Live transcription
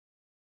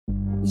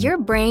Your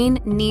brain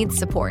needs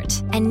support,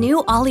 and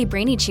new Ollie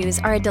Brainy Chews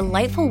are a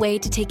delightful way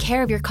to take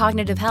care of your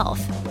cognitive health.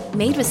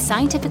 Made with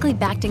scientifically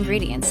backed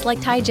ingredients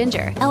like Thai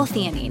ginger,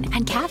 L-theanine,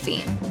 and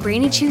caffeine,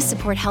 Brainy Chews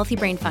support healthy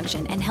brain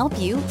function and help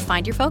you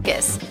find your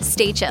focus,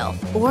 stay chill,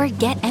 or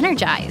get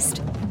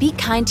energized. Be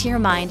kind to your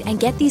mind and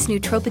get these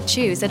nootropic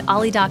chews at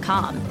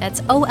ollie.com.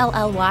 That's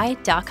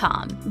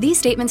OLLY.com. These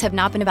statements have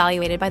not been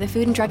evaluated by the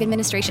Food and Drug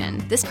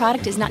Administration. This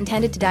product is not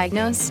intended to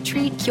diagnose,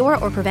 treat, cure,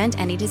 or prevent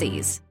any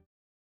disease.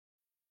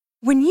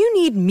 When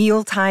you need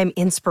mealtime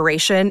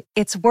inspiration,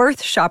 it's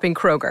worth shopping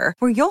Kroger,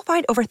 where you'll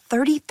find over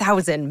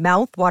 30,000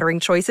 mouth-watering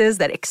choices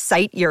that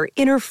excite your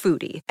inner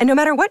foodie. And no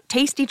matter what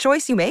tasty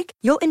choice you make,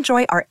 you'll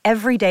enjoy our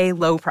everyday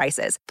low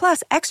prices,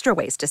 plus extra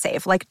ways to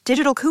save, like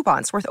digital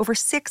coupons worth over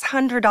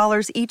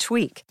 $600 each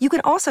week. You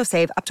can also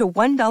save up to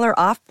 $1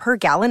 off per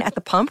gallon at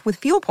the pump with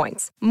fuel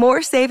points.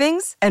 More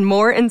savings and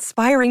more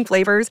inspiring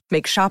flavors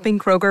make shopping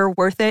Kroger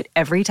worth it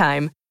every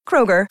time.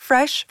 Kroger,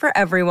 fresh for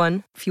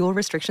everyone. Fuel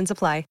restrictions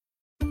apply.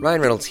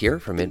 Ryan Reynolds here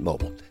from Mint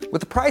Mobile. With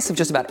the price of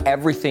just about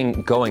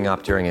everything going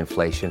up during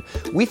inflation,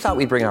 we thought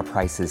we'd bring our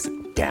prices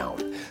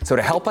down. So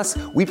to help us,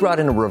 we brought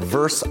in a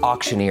reverse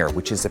auctioneer,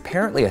 which is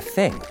apparently a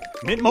thing.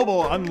 Mint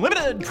Mobile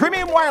Unlimited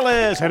Premium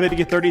Wireless. How to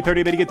get 30,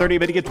 30, bit to get 30,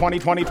 bit to get 20,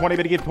 20, 20,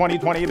 bit to get 20,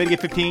 20, bit to get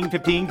 15,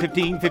 15,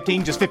 15,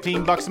 15, just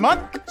 $15 a month?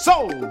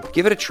 Sold!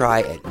 Give it a try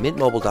at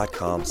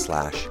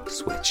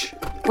mintmobile.com/switch.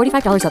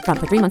 $45 up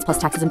front for 3 months plus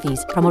taxes and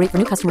fees. Promo rate for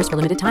new customers for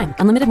limited time.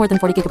 Unlimited more than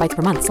 40 gigabytes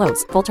per month.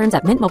 Slows full terms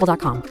at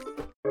mintmobile.com.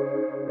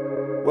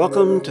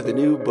 Welcome to the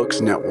New Books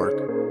Network.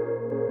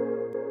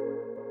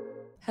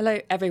 Hello,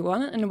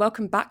 everyone, and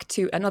welcome back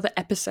to another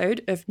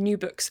episode of New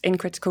Books in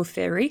Critical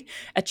Theory,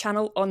 a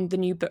channel on the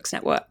New Books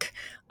Network.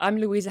 I'm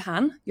Louisa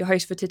Hahn, your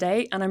host for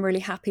today, and I'm really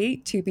happy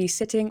to be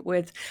sitting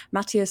with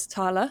Matthias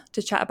Thaler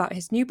to chat about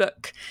his new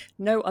book,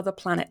 No Other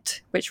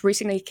Planet, which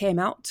recently came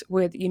out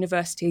with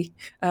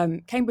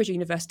Cambridge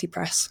University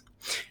Press.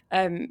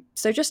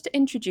 So just to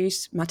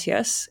introduce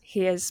Matthias,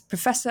 he is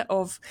Professor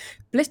of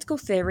Political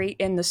Theory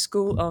in the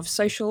School of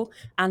Social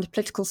and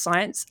Political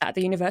Science at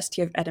the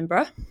University of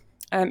Edinburgh.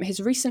 His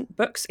recent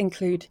books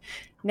include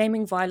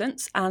Naming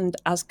Violence and,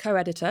 as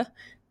co-editor,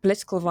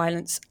 Political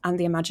Violence and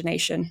the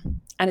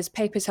Imagination. And his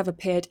papers have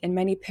appeared in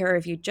many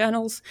peer-reviewed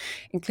journals,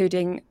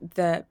 including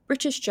the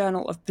British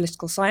Journal of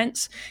Political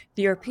Science,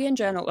 the European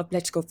Journal of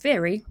Political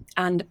Theory,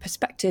 and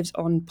Perspectives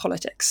on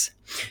Politics.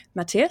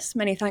 Matthias,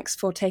 many thanks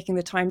for taking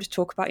the time to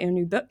talk about your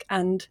new book,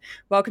 and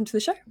welcome to the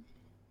show.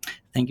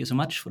 Thank you so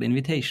much for the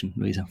invitation,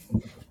 Louisa.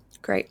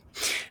 Great.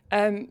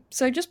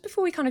 So just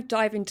before we kind of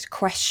dive into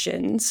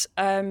questions,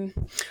 I'll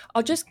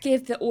just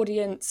give the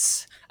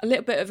audience a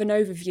little bit of an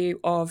overview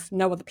of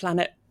No Other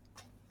Planet,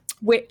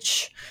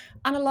 which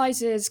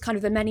analyses kind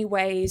of the many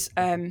ways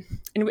in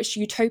which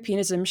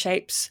utopianism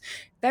shapes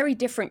very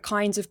different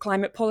kinds of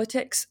climate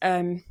politics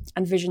and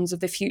visions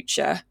of the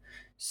future.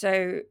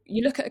 So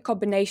you look at a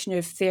combination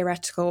of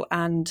theoretical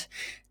and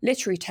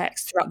literary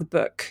texts throughout the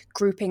book,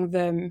 grouping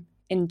them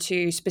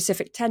into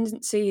specific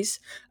tendencies,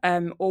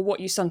 or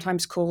what you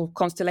sometimes call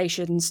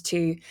constellations,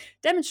 to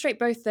demonstrate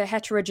both the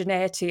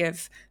heterogeneity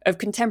of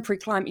contemporary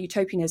climate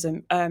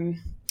utopianism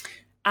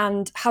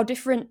and how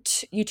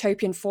different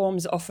utopian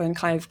forms are often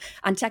kind of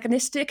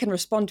antagonistic and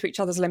respond to each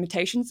other's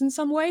limitations in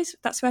some ways,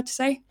 if that's fair to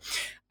say.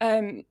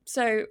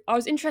 So I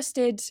was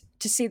interested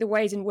to see the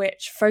ways in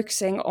which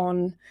focusing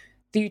on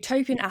the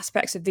utopian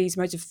aspects of these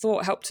modes of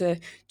thought help to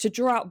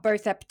draw out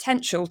both their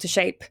potential to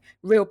shape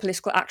real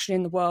political action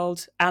in the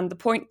world and the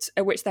point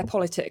at which their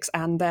politics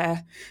and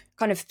their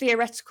kind of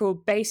theoretical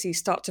bases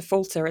start to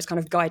falter as kind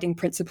of guiding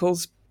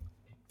principles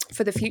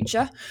for the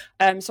future.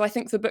 So I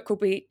think the book will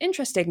be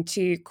interesting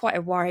to quite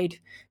a wide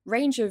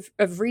range of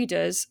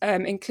readers,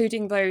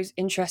 including those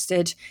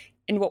interested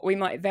in what we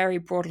might very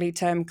broadly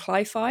term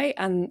cli-fi,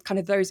 and kind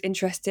of those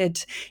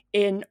interested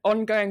in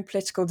ongoing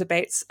political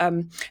debates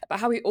about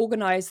how we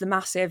organise the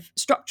massive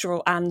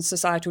structural and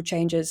societal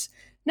changes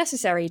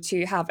necessary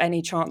to have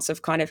any chance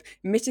of kind of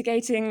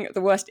mitigating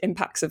the worst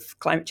impacts of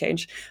climate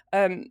change.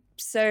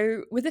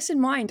 So with this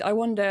in mind, I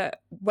wonder,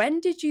 when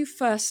did you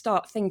first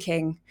start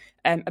thinking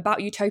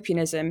about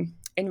utopianism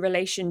in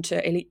relation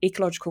to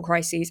ecological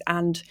crises,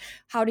 and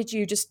how did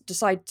you just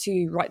decide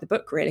to write the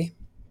book, really?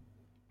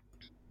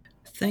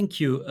 Thank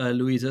you,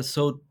 Louisa.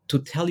 So to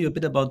tell you a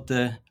bit about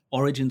the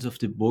origins of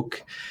the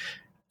book,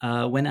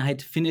 when I had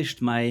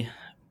finished my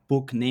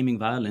book, Naming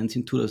Violence,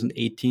 in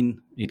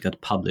 2018, it got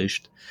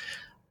published,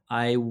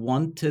 I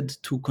wanted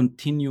to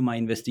continue my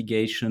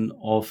investigation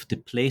of the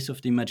place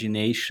of the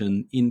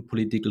imagination in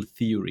political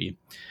theory.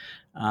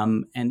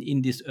 And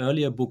in this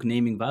earlier book,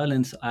 Naming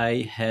Violence,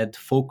 I had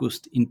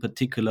focused in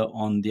particular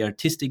on the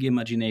artistic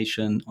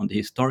imagination, on the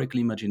historical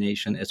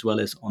imagination, as well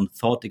as on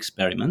thought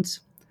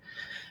experiments.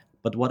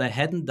 But what I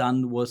hadn't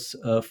done was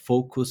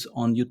focus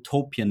on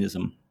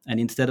utopianism. And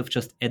instead of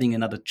just adding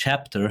another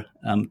chapter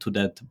to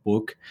that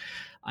book,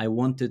 I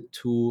wanted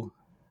to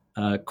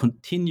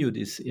continue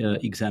this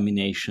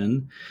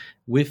examination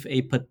with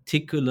a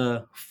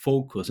particular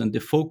focus. And the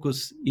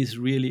focus is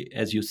really,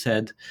 as you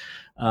said,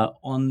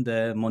 on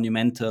the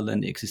monumental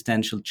and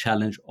existential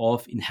challenge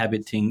of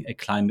inhabiting a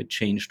climate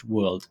changed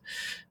world.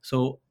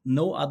 So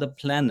No Other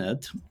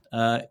Planet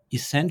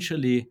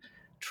essentially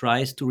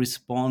tries to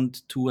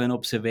respond to an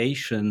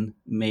observation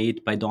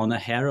made by Donna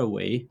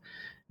Haraway,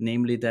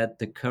 namely that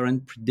the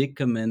current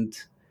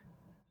predicament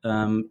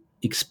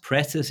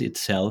expresses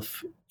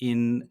itself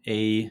in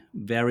a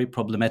very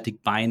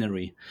problematic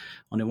binary.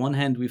 On the one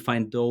hand, we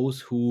find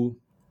those who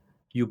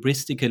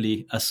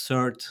hubristically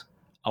assert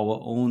our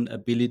own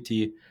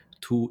ability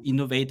to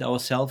innovate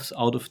ourselves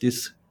out of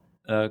this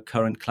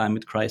current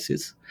climate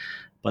crisis,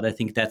 but I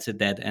think that's a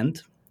dead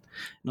end.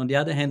 And on the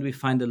other hand, we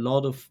find a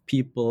lot of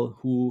people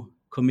who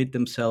commit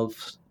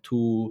themselves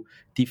to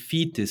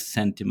defeat these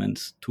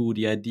sentiments, to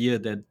the idea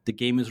that the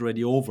game is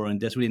already over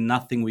and there's really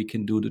nothing we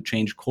can do to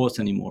change course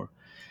anymore.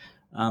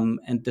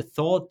 And the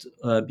thought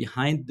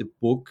behind the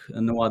book,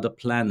 No Other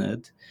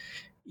Planet,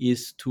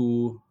 is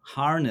to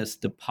harness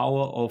the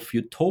power of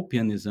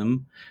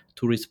utopianism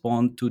to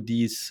respond to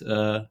these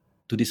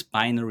to this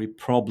binary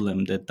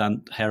problem that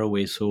Dan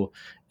Haraway so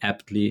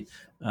aptly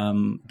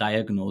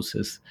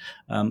diagnoses.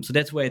 So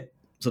that's where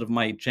sort of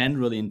my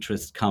general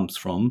interest comes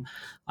from.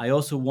 I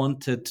also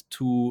wanted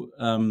to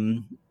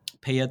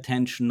pay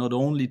attention not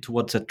only to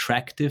what's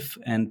attractive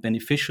and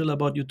beneficial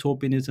about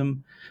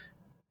utopianism,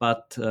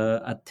 but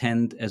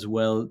attend as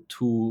well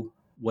to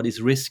what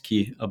is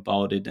risky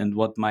about it and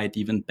what might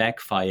even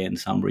backfire in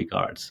some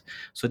regards.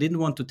 So I didn't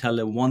want to tell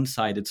a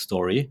one-sided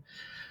story,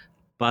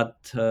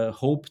 but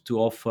hope to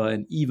offer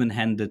an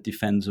even-handed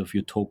defense of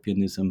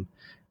utopianism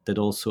that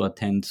also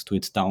attends to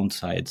its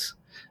downsides.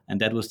 And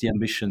that was the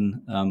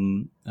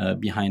ambition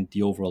behind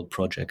the overall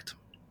project.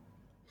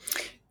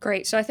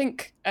 Great. So I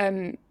think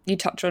you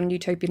touch on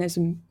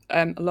utopianism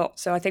a lot.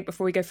 So I think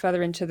before we go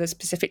further into the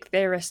specific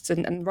theorists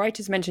and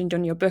writers mentioned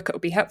on your book, it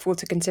would be helpful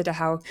to consider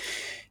how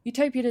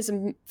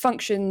utopianism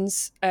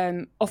functions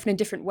often in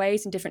different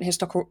ways in different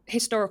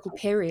historical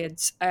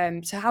periods.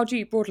 So how do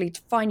you broadly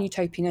define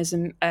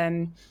utopianism,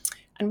 and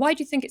why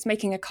do you think it's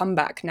making a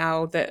comeback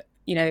now that,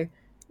 you know,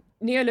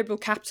 neoliberal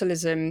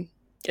capitalism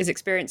is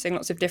experiencing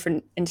lots of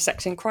different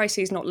intersecting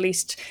crises, not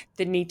least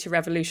the need to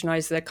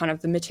revolutionize the kind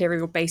of the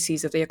material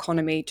bases of the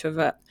economy to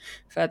avert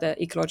further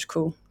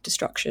ecological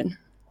destruction?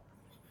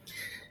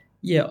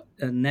 Yeah,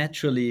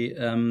 naturally,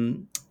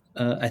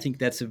 I think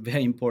that's a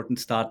very important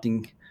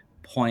starting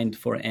point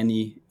for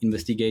any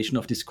investigation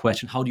of this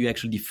question. How do you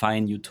actually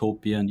define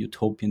utopia and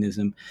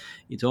utopianism?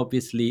 It's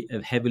obviously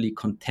a heavily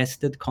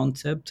contested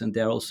concept, and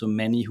there are also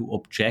many who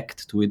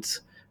object to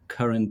its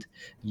current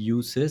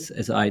uses,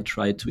 as I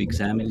try to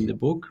examine in the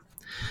book.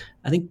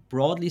 I think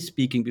broadly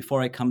speaking,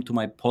 before I come to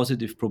my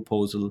positive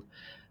proposal,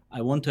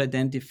 I want to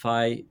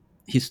identify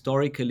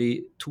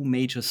historically two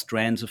major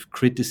strands of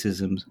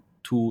criticism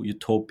to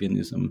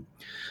utopianism.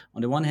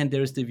 On the one hand,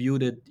 there is the view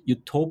that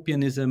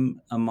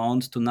utopianism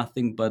amounts to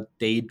nothing but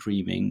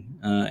daydreaming.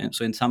 And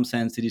so in some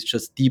sense, it is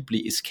just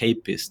deeply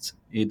escapist.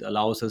 It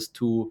allows us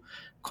to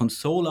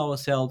console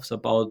ourselves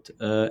about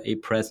a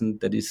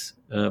present that is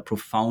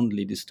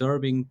profoundly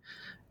disturbing,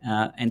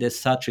 and as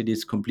such, it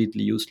is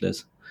completely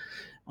useless.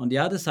 On the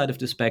other side of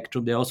the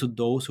spectrum, there are also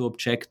those who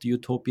object to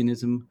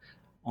utopianism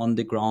on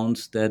the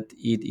grounds that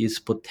it is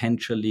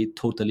potentially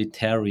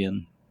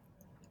totalitarian.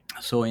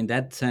 So in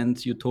that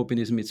sense,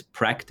 utopianism is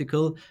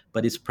practical,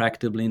 but it's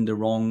practical in the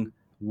wrong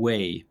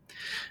way.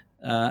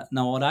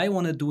 Now, what I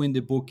want to do in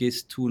the book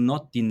is to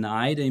not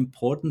deny the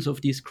importance of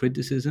these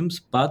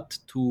criticisms, but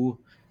to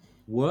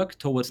work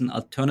towards an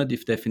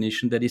alternative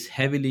definition that is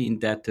heavily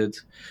indebted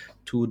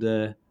to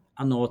the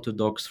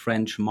unorthodox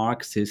French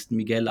Marxist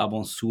Miguel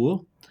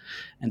Abensour.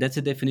 And that's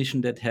a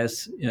definition that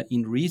has,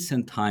 in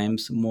recent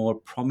times, more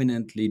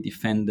prominently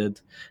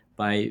defended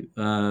by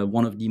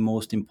one of the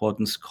most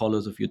important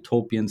scholars of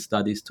utopian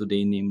studies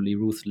today, namely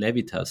Ruth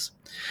Levitas.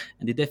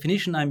 And the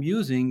definition I'm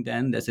using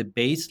then as a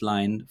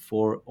baseline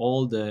for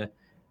all the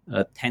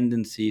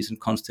tendencies and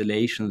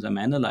constellations I'm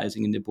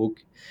analyzing in the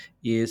book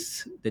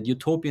is that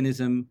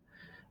utopianism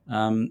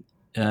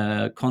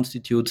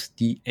constitutes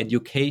the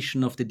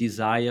education of the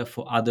desire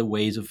for other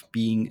ways of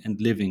being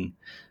and living.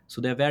 So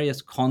there are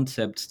various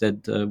concepts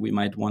that we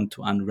might want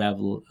to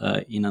unravel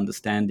in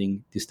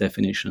understanding this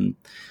definition,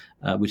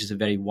 which is a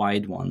very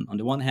wide one. On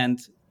the one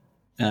hand,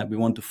 we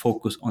want to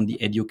focus on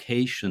the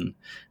education.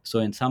 So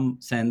in some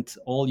sense,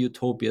 all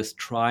utopias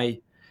try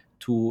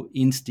to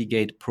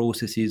instigate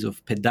processes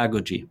of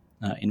pedagogy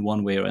in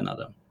one way or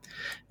another.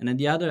 And then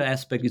the other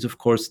aspect is, of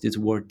course, this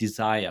word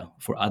desire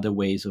for other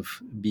ways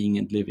of being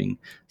and living,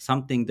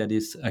 something that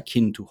is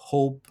akin to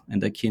hope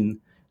and akin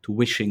to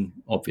wishing,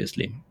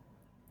 obviously.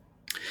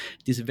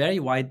 This very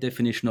wide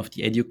definition of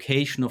the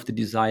education of the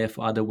desire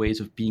for other ways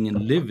of being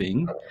and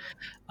living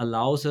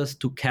allows us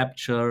to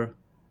capture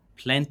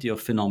plenty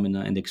of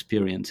phenomena and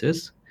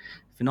experiences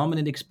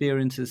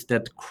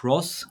that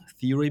cross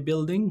theory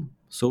building,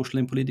 social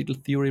and political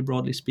theory,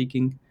 broadly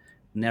speaking,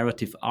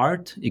 narrative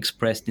art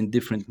expressed in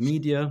different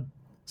media,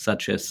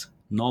 such as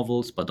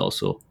novels, but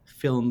also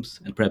films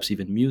and perhaps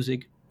even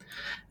music.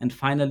 And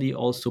finally,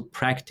 also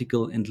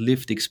practical and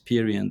lived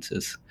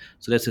experiences.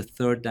 So that's a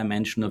third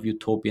dimension of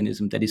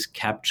utopianism that is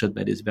captured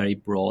by this very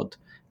broad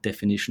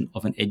definition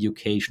of an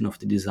education of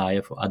the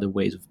desire for other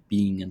ways of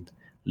being and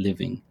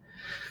living.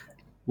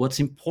 What's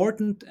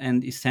important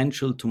and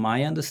essential to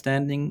my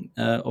understanding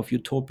of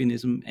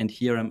utopianism, and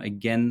here I'm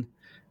again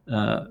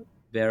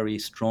very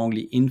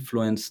strongly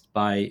influenced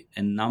by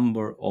a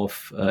number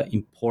of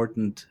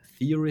important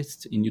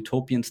theorists in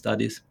utopian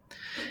studies,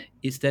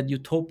 is that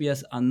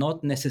utopias are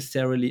not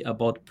necessarily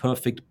about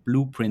perfect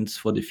blueprints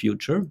for the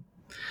future,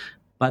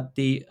 but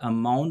they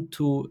amount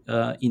to,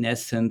 in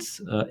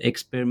essence,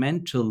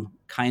 experimental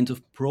kinds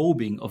of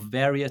probing of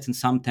various and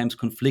sometimes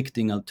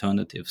conflicting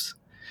alternatives.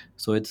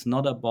 So it's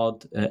not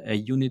about a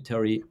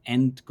unitary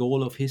end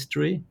goal of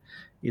history.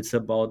 It's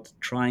about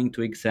trying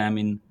to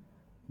examine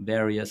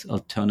various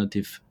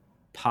alternative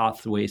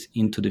pathways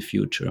into the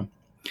future.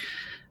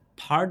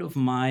 Part of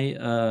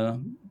my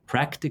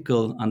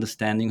practical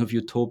understanding of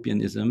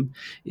utopianism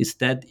is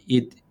that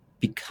it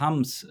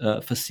becomes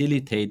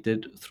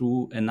facilitated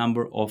through a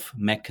number of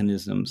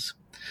mechanisms.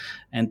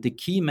 And the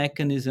key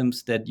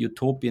mechanisms that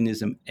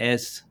utopianism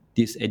as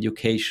this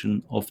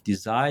education of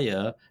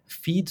desire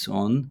feeds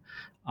on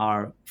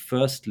are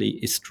firstly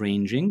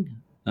estranging.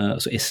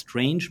 So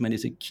estrangement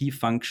is a key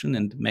function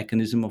and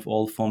mechanism of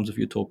all forms of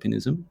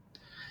utopianism.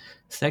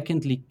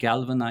 Secondly,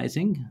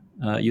 galvanizing.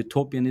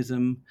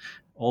 Utopianism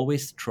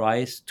always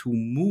tries to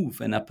move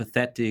an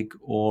apathetic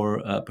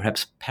or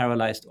perhaps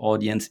paralyzed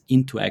audience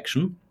into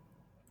action.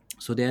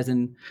 So there's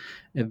a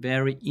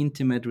very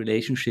intimate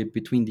relationship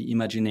between the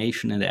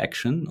imagination and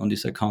action on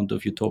this account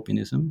of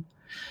utopianism.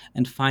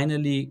 And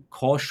finally,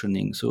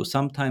 cautioning. So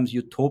sometimes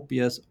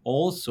utopias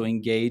also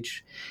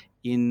engage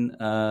in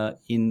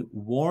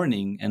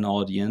warning an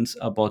audience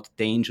about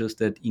dangers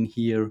that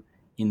inhere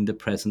in the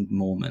present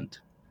moment.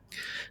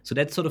 So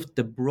that's sort of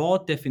the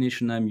broad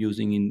definition I'm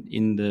using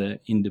in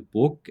the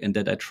book, and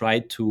that I try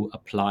to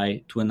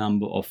apply to a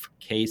number of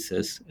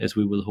cases, as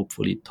we will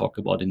hopefully talk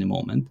about in a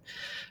moment.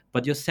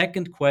 But your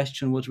second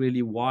question was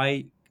really,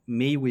 why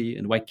may we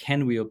and why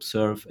can we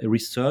observe a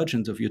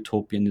resurgence of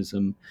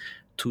utopianism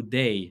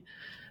today?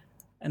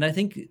 And I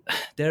think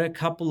there are a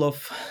couple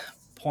of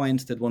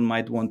points that one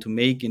might want to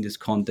make in this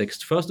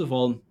context. First of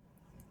all,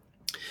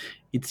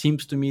 it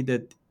seems to me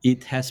that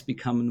it has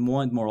become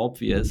more and more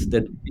obvious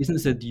that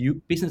business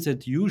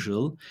as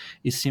usual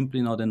is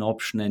simply not an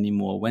option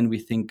anymore when we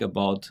think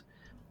about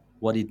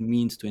what it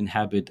means to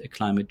inhabit a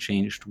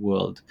climate-changed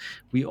world.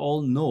 We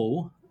all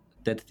know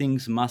that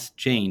things must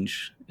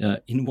change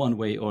in one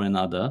way or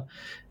another.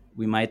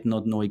 We might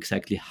not know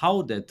exactly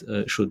how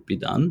that should be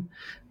done,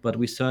 but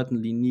we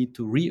certainly need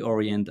to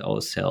reorient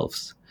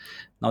ourselves.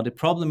 Now, the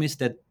problem is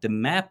that the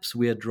maps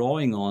we are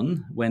drawing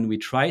on when we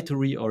try to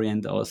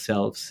reorient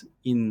ourselves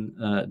in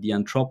the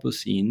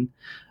Anthropocene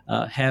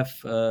have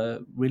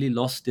really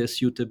lost their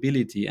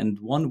suitability. And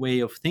one way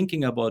of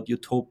thinking about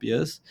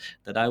utopias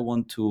that I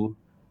want to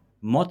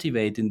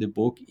motivate in the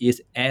book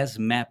is as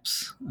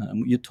maps,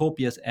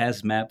 utopias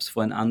as maps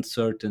for an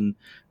uncertain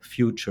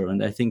future.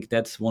 And I think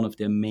that's one of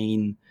their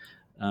main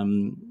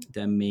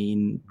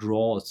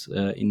draws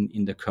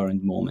in the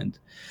current moment.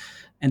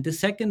 And the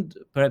second,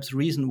 perhaps,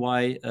 reason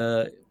why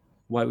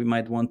we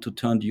might want to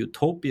turn to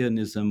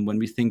utopianism when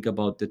we think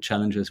about the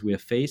challenges we are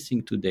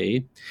facing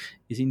today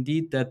is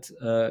indeed that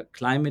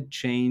climate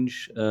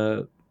change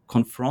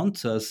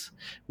confronts us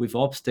with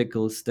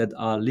obstacles that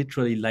are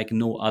literally like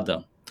no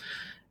other.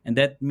 And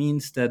that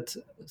means that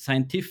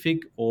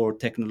scientific or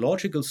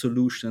technological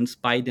solutions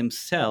by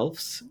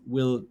themselves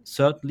will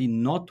certainly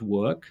not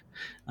work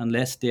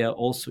unless they are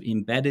also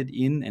embedded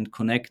in and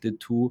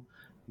connected to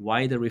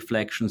wider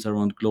reflections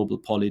around global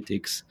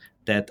politics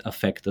that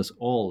affect us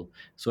all.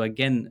 So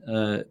again,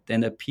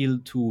 then appeal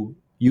to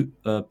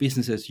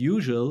business as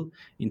usual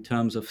in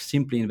terms of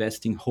simply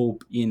investing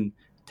hope in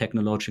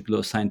technological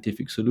or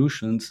scientific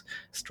solutions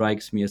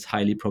strikes me as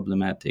highly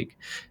problematic.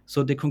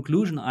 So the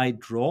conclusion I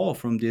draw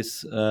from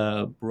this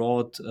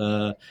broad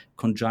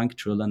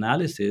conjunctural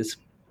analysis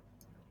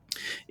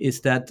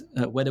is that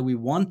whether we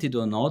want it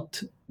or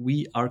not,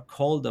 we are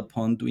called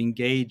upon to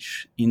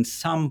engage in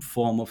some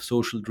form of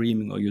social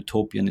dreaming or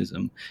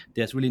utopianism.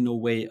 There's really no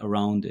way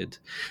around it.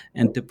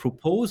 And the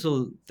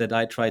proposal that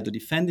I try to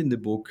defend in the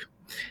book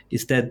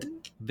is that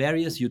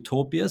various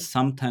utopias,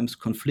 sometimes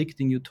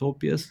conflicting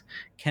utopias,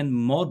 can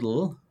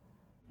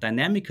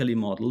dynamically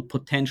model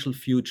potential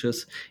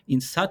futures in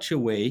such a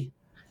way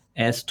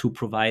as to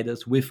provide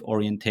us with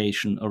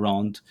orientation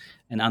around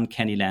an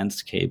uncanny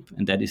landscape,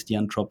 and that is the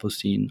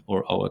Anthropocene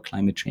or our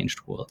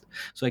climate-changed world.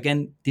 So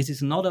again, this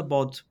is not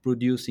about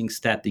producing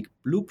static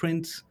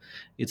blueprints.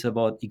 It's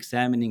about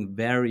examining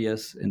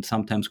various and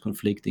sometimes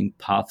conflicting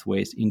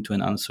pathways into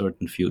an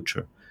uncertain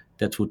future.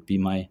 That would be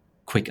my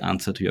quick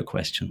answer to your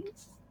question.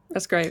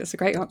 That's great. That's a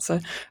great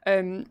answer.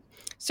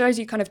 So as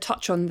you kind of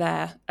touch on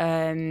there,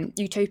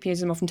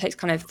 utopianism often takes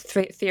kind of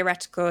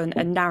theoretical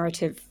and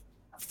narrative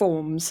about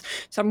forms.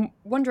 So I'm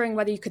wondering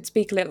whether you could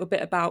speak a little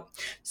bit about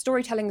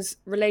storytelling's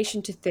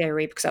relation to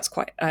theory, because that's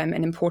quite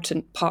an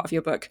important part of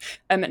your book,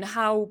 and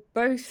how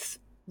both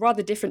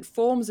rather different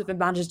forms of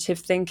imaginative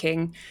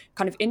thinking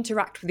kind of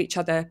interact with each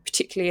other,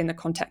 particularly in the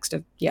context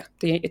of the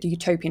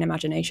utopian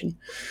imagination.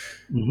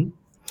 Mm-hmm.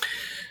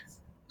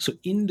 So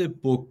in the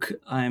book,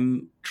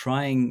 I'm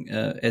trying,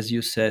 as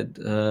you said,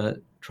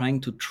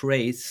 trying to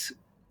trace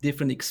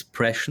different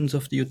expressions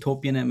of the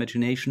utopian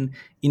imagination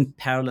in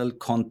parallel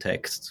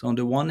contexts. On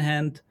the one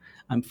hand,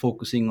 I'm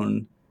focusing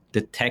on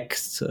the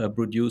texts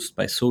produced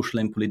by social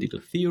and political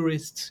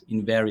theorists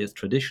in various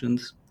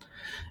traditions.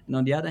 And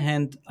on the other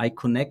hand, I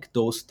connect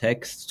those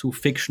texts to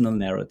fictional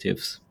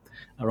narratives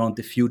around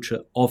the future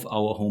of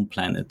our home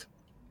planet,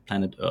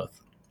 planet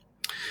Earth.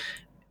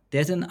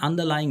 There's an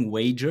underlying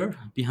wager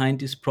behind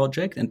this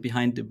project and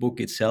behind the book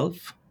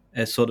itself,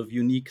 a sort of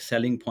unique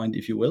selling point,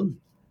 if you will.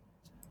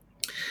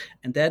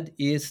 And that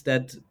is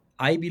that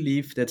I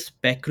believe that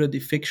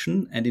speculative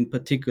fiction, and in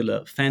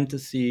particular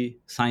fantasy,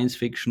 science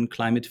fiction,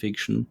 climate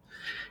fiction,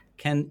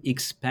 can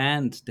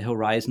expand the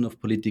horizon of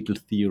political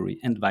theory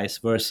and vice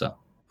versa.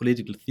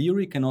 Political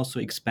theory can also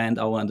expand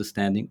our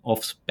understanding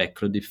of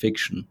speculative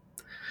fiction.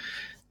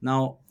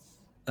 Now,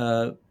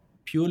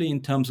 purely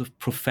in terms of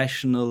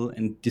professional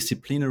and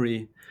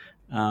disciplinary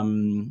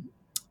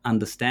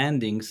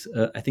understandings,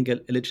 I think a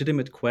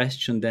legitimate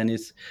question then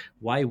is,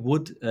 why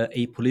would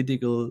a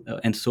political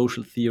and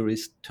social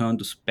theorist turn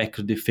to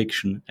speculative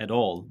fiction at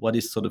all? What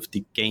is sort of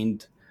the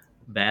gained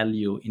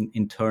value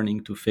in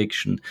turning to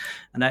fiction?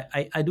 And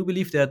I do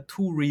believe there are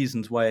two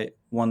reasons why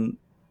one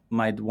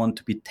might want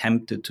to be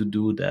tempted to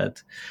do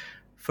that.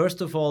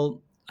 First of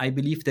all, I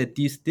believe that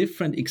these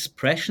different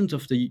expressions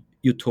of the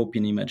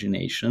utopian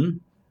imagination,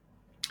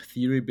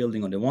 theory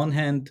building on the one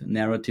hand,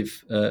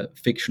 narrative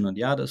fiction on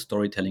the other,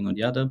 storytelling on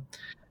the other,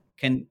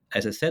 can,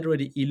 as I said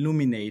already,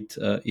 illuminate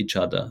each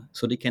other.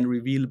 So they can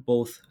reveal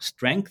both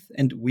strength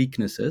and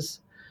weaknesses,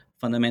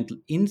 fundamental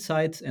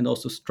insights, and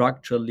also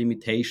structural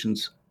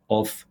limitations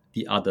of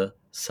the other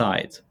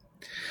side.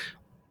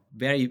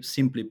 Very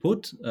simply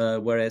put,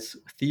 whereas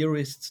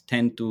theorists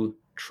tend to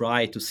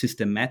try to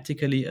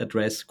systematically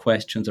address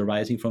questions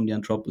arising from the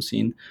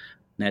Anthropocene,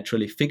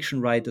 naturally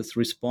fiction writers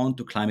respond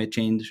to climate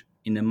change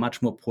in a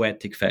much more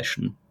poetic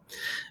fashion.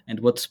 And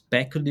what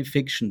speculative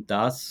fiction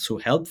does so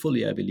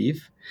helpfully, I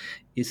believe,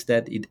 is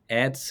that it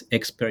adds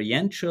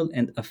experiential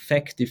and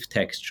affective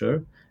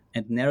texture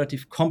and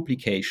narrative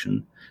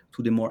complication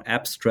to the more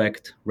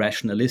abstract,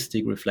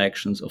 rationalistic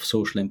reflections of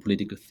social and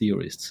political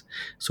theorists.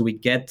 So we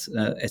get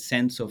a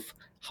sense of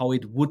how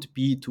it would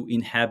be to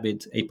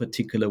inhabit a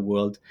particular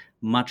world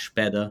much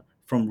better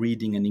from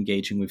reading and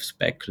engaging with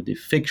speculative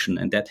fiction.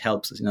 And that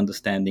helps us in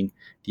understanding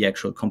the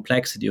actual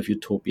complexity of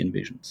utopian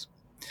visions.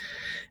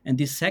 And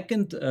the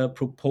second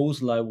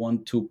proposal I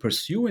want to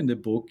pursue in the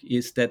book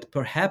is that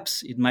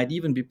perhaps it might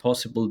even be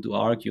possible to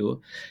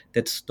argue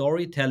that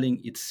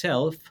storytelling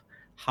itself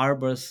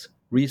harbors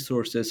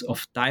resources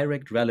of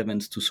direct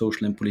relevance to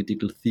social and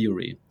political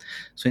theory.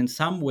 So in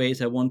some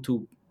ways, I want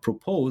to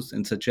propose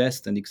and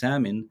suggest and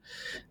examine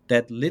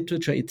that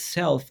literature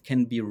itself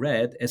can be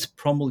read as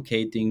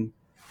promulgating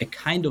a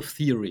kind of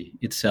theory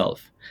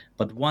itself,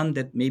 but one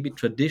that maybe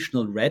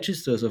traditional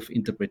registers of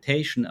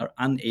interpretation are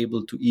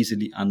unable to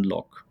easily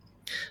unlock.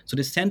 So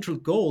the central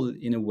goal,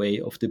 in a way,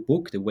 of the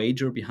book, the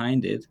wager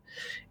behind it,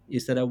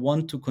 is that I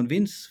want to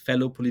convince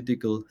fellow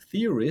political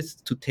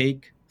theorists to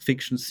take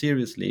fiction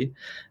seriously.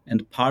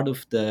 And part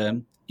of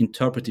the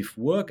interpretive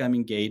work I'm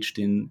engaged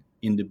in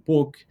the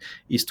book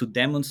is to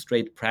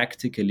demonstrate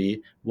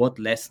practically what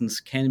lessons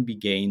can be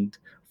gained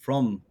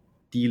from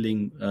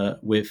dealing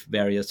with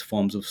various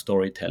forms of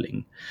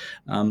storytelling.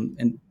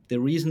 And the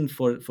reason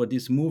for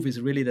this move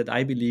is really that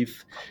I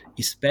believe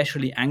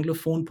especially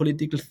Anglophone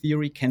political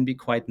theory can be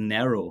quite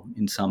narrow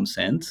in some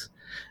sense.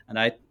 And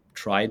I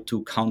try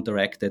to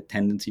counteract that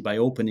tendency by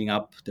opening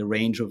up the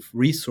range of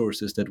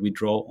resources that we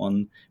draw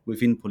on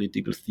within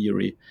political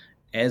theory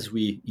as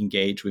we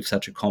engage with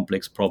such a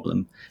complex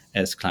problem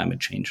as climate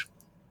change.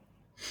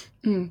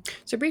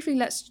 So briefly,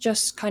 let's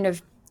just kind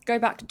of go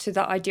back to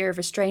that idea of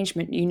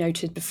estrangement you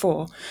noted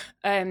before,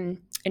 in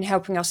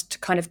helping us to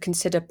kind of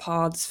consider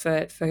paths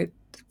for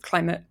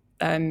climate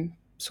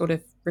sort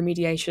of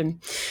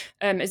remediation.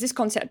 As this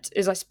concept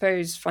is, I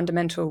suppose,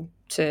 fundamental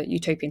to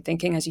utopian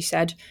thinking, as you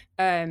said,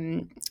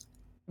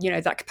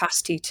 that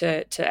capacity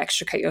to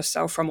extricate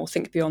yourself from or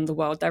think beyond the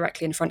world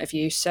directly in front of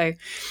you. So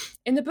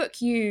in the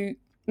book, you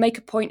make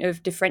a point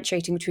of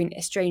differentiating between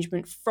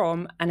estrangement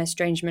from and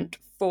estrangement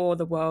for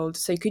the world.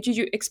 So could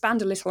you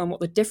expand a little on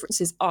what the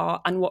differences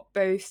are and what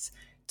both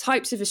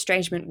types of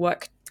estrangement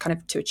work kind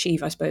of to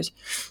achieve, I suppose?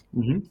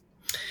 Mm-hmm.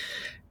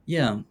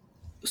 Yeah.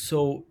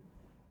 So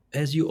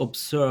as you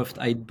observed,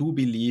 I do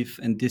believe,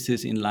 and this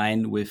is in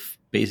line with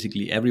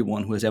basically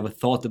everyone who has ever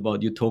thought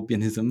about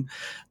utopianism,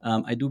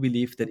 I do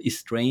believe that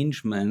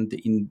estrangement,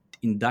 the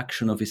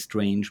induction of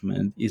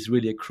estrangement, is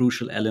really a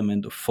crucial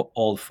element of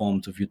all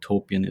forms of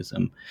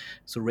utopianism.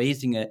 So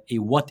raising a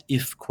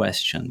what-if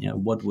question,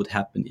 what would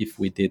happen if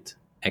we did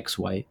X,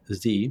 Y,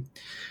 Z,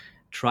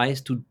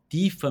 tries to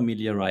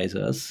defamiliarize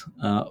us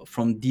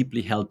from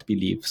deeply held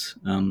beliefs.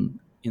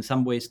 In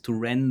some ways, to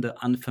render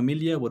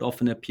unfamiliar what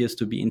often appears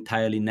to be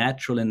entirely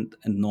natural and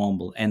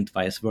normal, and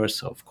vice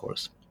versa, of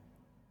course.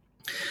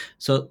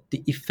 So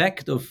the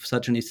effect of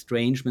such an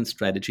estrangement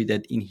strategy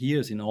that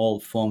inheres in all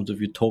forms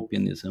of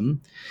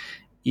utopianism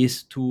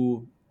is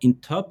to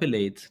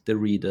interpolate the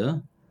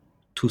reader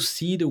to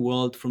see the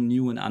world from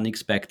new and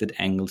unexpected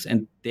angles,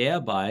 and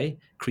thereby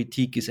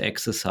critique is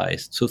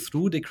exercised. So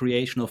through the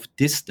creation of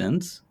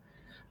distance,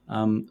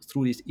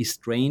 through this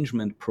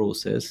estrangement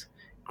process,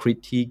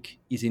 critique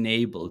is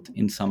enabled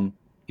in some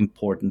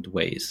important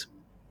ways.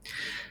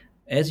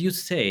 As you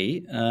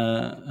say,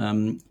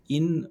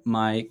 in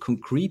my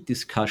concrete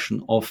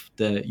discussion of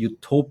the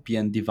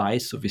utopian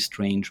device of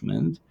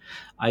estrangement,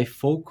 I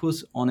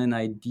focus on an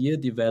idea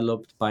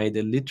developed by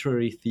the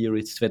literary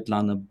theorist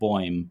Svetlana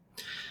Boym,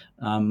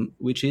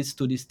 which is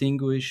to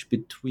distinguish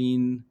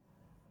between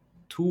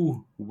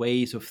two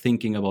ways of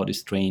thinking about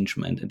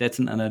estrangement. And that's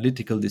an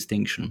analytical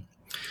distinction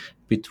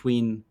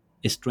between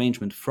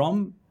estrangement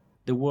from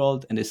the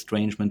world and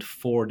estrangement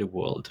for the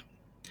world.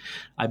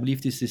 I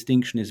believe this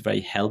distinction is very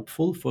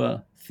helpful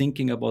for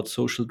thinking about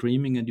social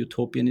dreaming and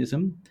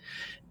utopianism,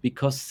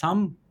 because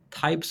some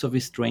types of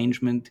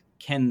estrangement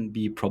can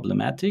be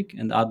problematic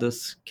and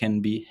others can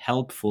be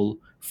helpful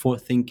for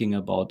thinking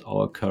about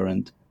our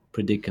current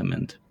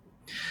predicament.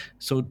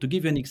 So to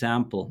give you an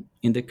example,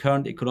 in the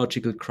current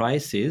ecological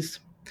crisis,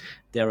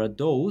 there are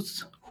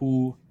those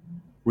who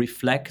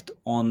reflect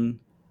on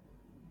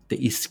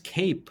the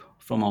escape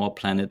from our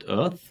planet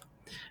Earth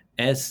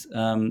as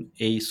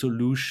a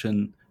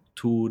solution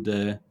to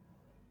the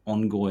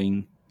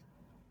ongoing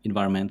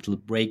environmental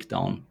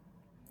breakdown.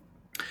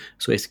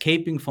 So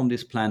escaping from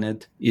this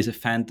planet is a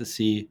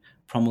fantasy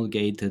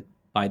promulgated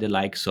by the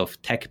likes of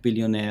tech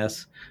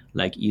billionaires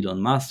like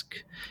Elon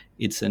Musk.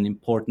 It's an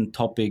important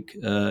topic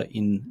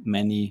in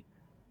many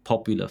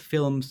popular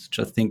films.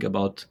 Just think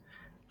about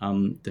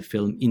the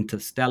film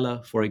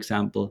Interstellar, for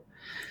example.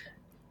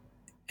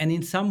 And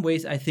in some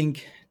ways, I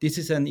think this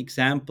is an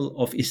example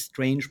of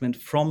estrangement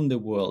from the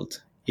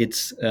world.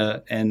 It's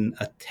an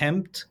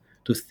attempt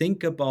to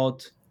think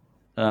about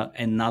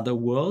another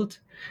world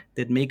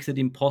that makes it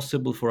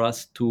impossible for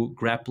us to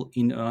grapple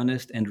in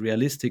earnest and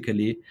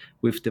realistically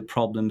with the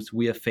problems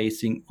we are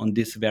facing on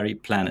this very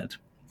planet.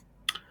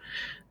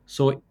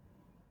 So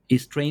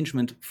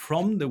estrangement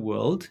from the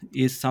world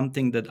is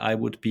something that I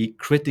would be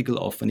critical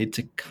of, and it's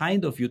a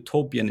kind of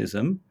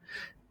utopianism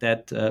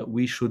that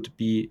we should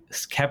be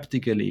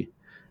skeptically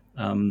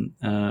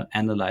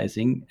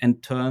analyzing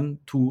and turn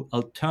to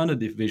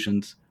alternative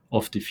visions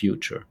of the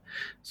future.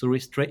 So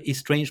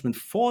estrangement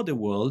for the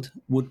world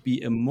would be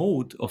a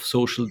mode of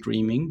social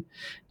dreaming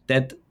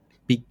that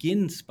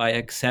begins by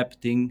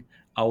accepting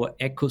our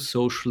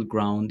eco-social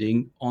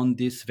grounding on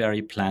this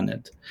very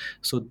planet.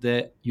 So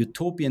the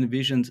utopian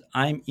visions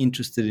I'm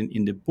interested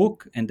in the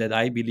book, and that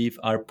I believe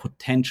are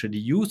potentially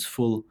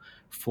useful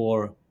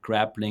for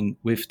grappling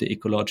with the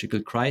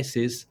ecological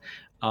crisis,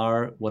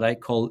 are what I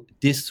call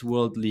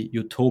disworldly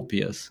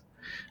utopias.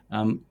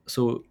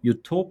 So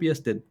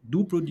utopias that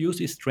do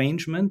produce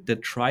estrangement,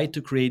 that try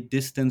to create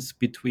distance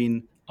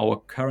between our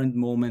current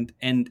moment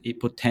and a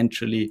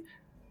potentially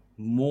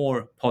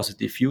more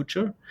positive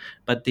future,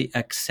 but they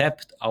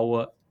accept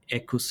our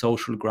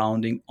eco-social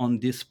grounding on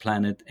this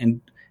planet and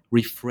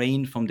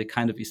refrain from the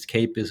kind of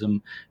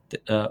escapism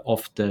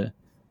of the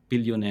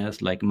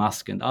billionaires like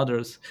Musk and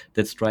others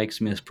that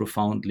strikes me as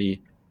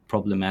profoundly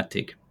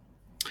problematic.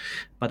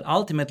 But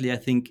ultimately, I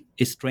think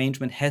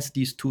estrangement has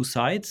these two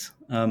sides,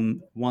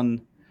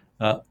 one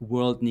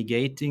world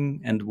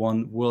negating and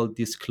one world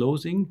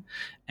disclosing,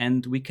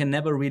 and we can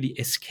never really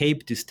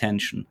escape this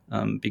tension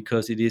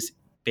because it is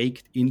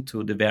baked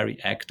into the very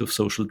act of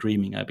social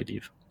dreaming, I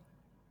believe.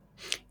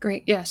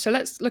 Great. Yeah. So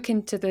let's look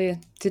into the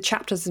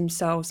chapters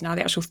themselves now,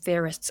 the actual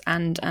theorists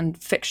and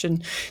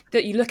fiction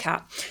that you look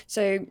at.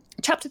 So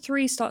chapter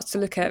 3 starts to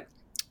look at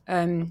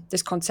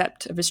this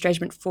concept of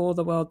estrangement for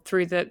the world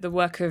through the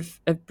work of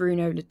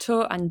Bruno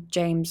Latour and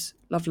James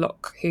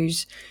Lovelock,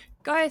 whose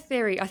Gaia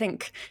theory, I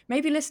think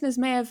maybe listeners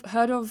may have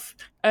heard of,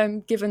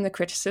 given the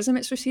criticism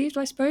it's received,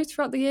 I suppose,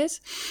 throughout the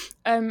years.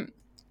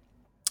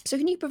 So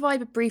can you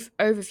provide a brief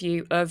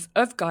overview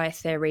of Gaia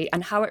theory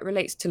and how it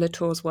relates to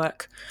Latour's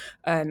work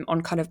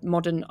on kind of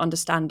modern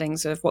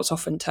understandings of what's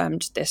often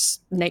termed this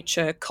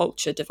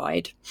nature-culture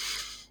divide?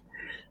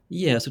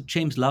 Yeah, so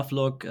James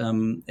Lovelock,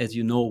 as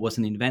you know, was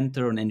an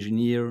inventor, an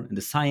engineer, and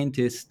a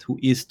scientist who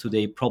is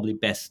today probably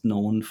best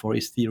known for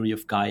his theory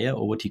of Gaia,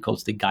 or what he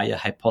calls the Gaia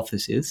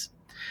hypothesis.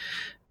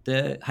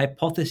 The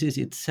hypothesis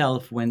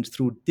itself went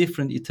through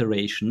different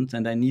iterations,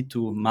 and I need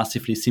to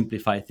massively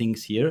simplify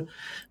things here.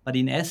 But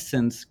in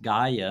essence,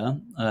 Gaia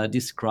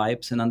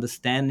describes an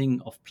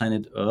understanding of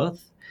planet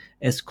Earth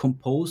as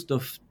composed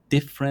of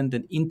different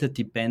and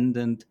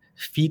interdependent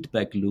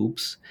feedback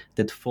loops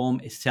that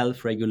form a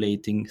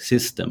self-regulating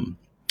system.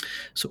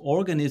 So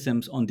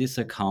organisms on this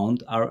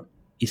account are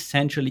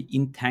essentially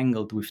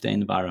entangled with the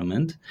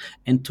environment,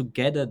 and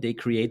together they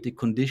create the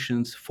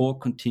conditions for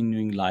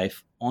continuing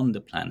life on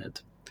the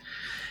planet.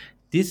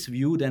 This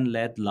view then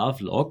led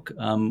Lovelock,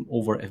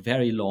 over a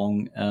very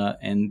long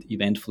and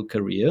eventful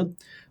career,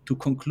 to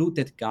conclude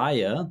that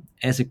Gaia,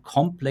 as a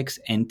complex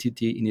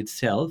entity in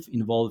itself,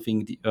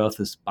 involving the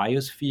Earth's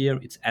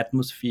biosphere, its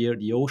atmosphere,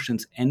 the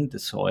oceans, and the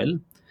soil,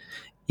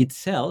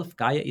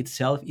 Gaia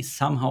itself is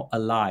somehow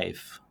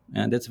alive.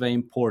 And that's very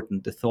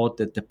important, the thought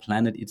that the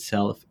planet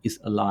itself is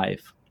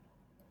alive.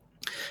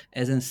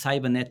 As a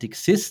cybernetic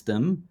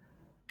system,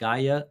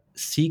 Gaia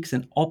seeks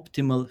an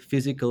optimal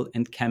physical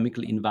and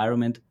chemical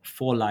environment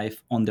for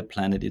life on the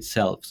planet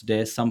itself. So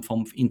there is some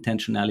form of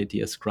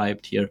intentionality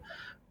ascribed here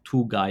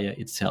to Gaia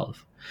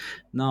itself.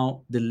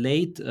 Now, the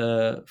late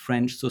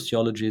French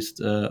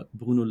sociologist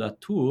Bruno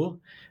Latour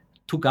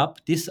took up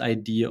this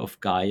idea of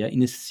Gaia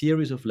in a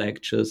series of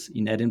lectures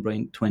in Edinburgh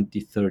in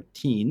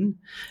 2013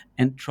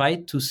 and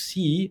tried to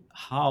see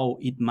how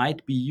it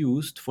might be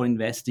used for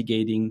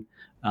investigating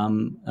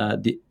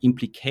the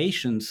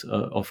implications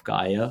of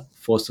Gaia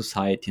for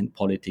society and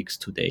politics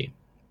today.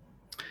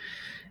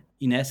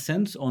 In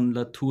essence, on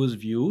Latour's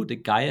view, the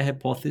Gaia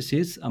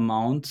hypothesis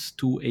amounts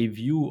to a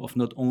view of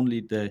not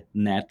only the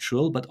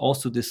natural, but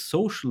also the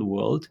social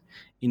world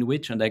in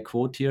which, and I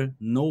quote here,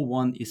 no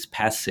one is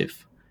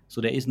passive.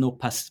 So there is no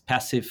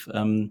passive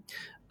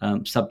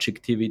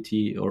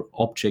subjectivity or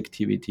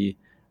objectivity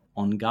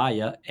on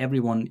Gaia.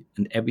 Everyone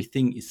and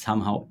everything is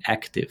somehow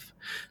active.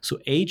 So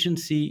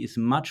agency is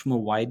much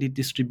more widely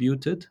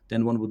distributed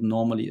than one would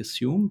normally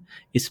assume,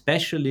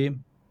 especially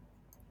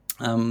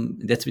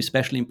that's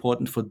especially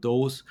important for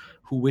those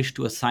who wish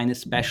to assign a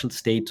special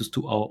status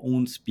to our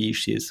own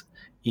species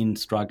in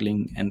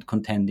struggling and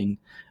contending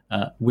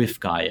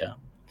with Gaia.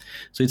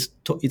 So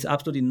it's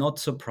absolutely not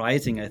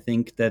surprising, I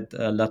think, that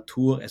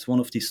Latour, as one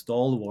of the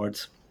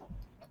stalwarts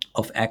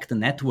of actor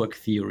network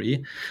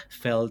theory,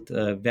 felt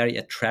very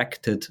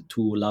attracted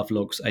to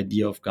Lovelock's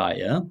idea of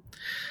Gaia.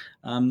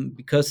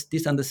 Because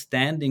this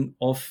understanding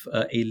of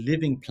a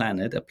living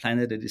planet, a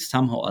planet that is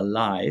somehow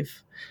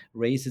alive,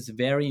 raises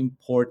very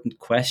important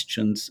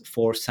questions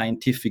for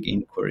scientific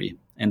inquiry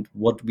and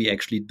what we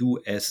actually do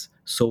as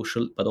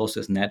social but also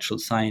as natural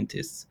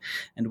scientists.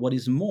 And what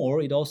is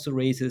more, it also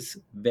raises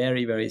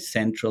very, very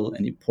central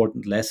and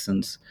important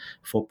lessons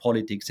for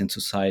politics and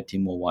society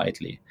more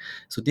widely.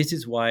 So this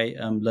is why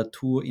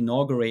Latour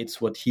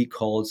inaugurates what he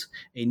calls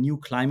a new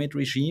climate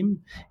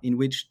regime, in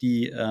which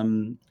the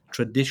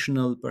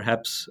traditional,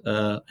 perhaps,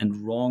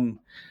 and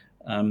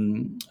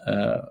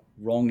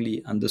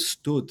wrongly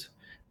understood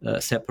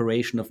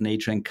separation of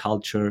nature and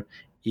culture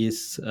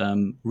is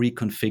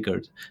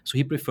reconfigured. So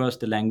he prefers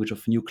the language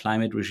of new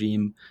climate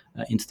regime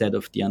instead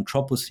of the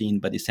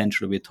Anthropocene, but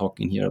essentially we're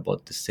talking here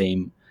about the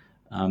same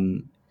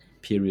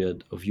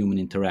period of human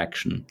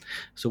interaction.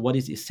 So what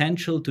is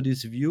essential to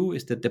this view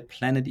is that the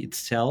planet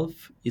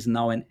itself is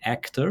now an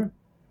actor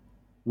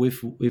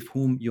with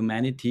whom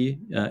humanity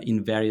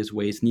in various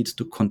ways needs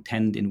to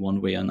contend in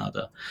one way or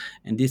another.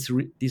 And this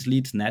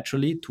leads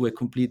naturally to a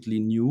completely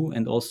new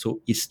and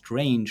also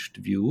estranged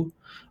view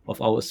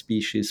of our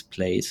species'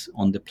 place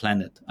on the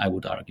planet, I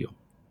would argue.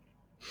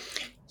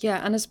 Yeah,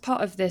 and as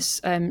part of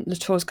this,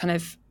 Latour's kind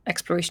of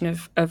exploration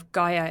of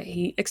Gaia,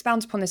 he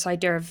expounds upon this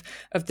idea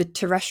of the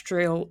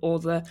terrestrial or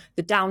the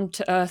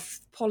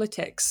down-to-earth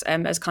politics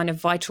as kind of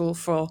vital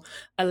for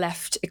a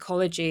left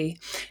ecology.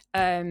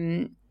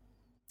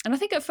 And I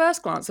think at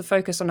first glance, the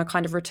focus on a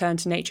kind of return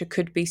to nature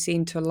could be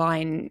seen to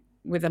align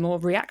with a more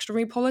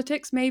reactionary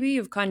politics, maybe,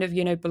 of kind of,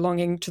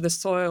 belonging to the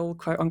soil,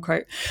 quote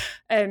unquote.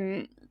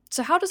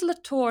 So how does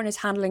Latour and his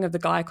handling of the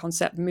Gaia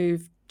concept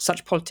move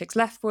such politics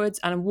leftwards,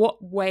 and in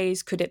what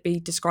ways could it be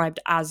described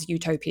as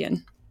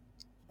utopian?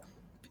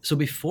 So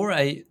before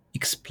I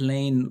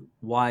explain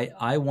why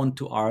I want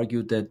to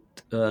argue that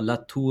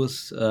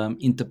Latour's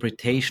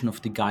interpretation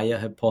of the Gaia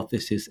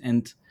hypothesis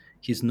and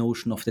his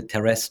notion of the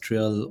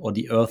terrestrial or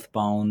the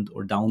earthbound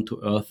or down to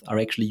earth are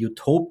actually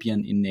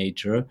utopian in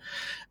nature,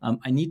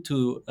 I need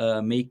to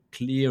make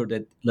clear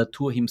that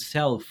Latour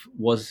himself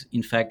was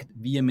in fact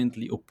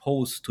vehemently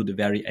opposed to the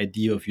very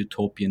idea of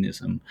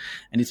utopianism.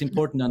 And it's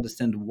important to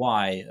understand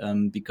why,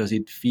 because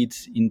it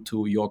feeds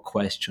into your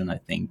question, I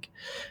think.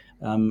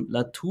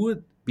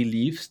 Latour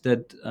believes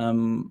that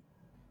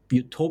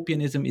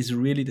utopianism is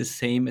really the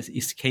same as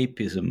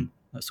escapism.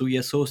 So he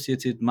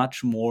associates it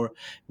much more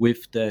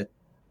with the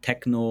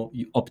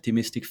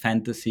techno-optimistic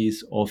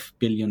fantasies of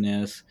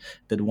billionaires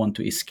that want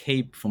to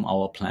escape from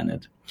our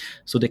planet.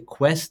 So the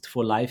quest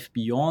for life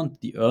beyond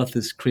the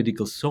Earth's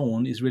critical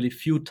zone is really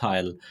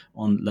futile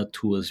on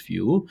Latour's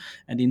view,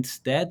 and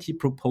instead he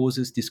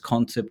proposes this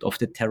concept of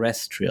the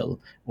terrestrial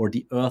or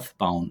the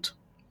earthbound,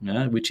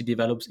 which he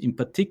develops in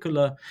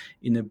particular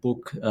in a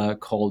book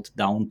called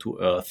Down to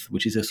Earth,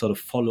 which is a sort of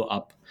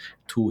follow-up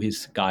to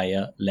his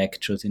Gaia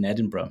lectures in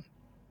Edinburgh.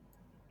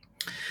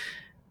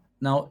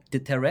 Now, the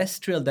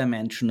terrestrial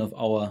dimension of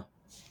our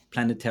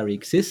planetary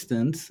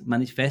existence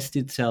manifests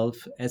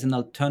itself as an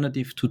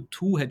alternative to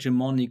two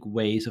hegemonic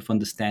ways of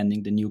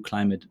understanding the new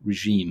climate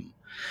regime.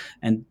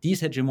 And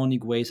these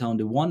hegemonic ways are, on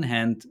the one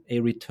hand,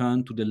 a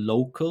return to the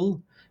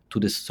local, to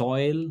the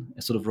soil,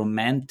 a sort of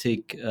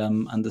romantic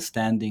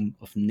understanding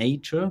of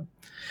nature,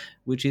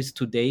 which is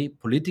today,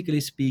 politically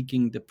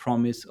speaking, the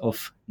promise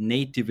of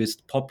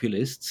nativist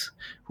populists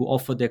who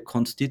offer their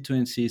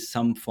constituencies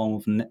some form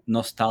of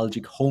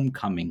nostalgic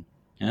homecoming.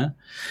 Yeah?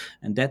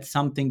 And that's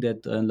something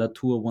that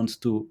Latour wants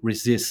to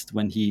resist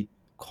when he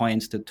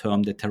coins the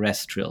term the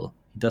terrestrial.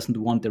 He doesn't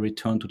want a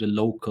return to the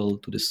local,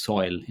 to the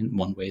soil in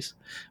one way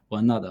or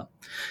another.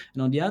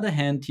 And on the other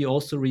hand, he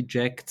also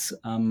rejects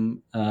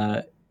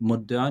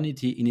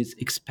modernity in its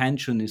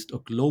expansionist or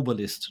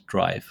globalist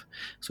drive.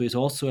 So he's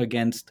also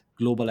against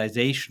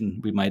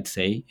globalization, we might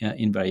say,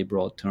 in very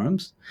broad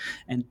terms.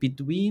 And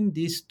between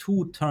these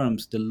two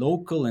terms, the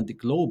local and the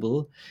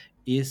global,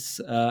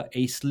 is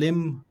a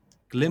slim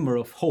glimmer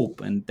of hope.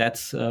 And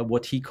that's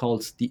what he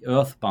calls the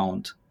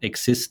earthbound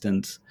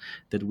existence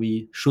that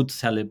we should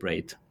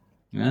celebrate.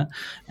 Yeah?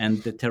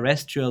 And the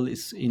terrestrial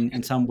is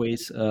in some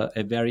ways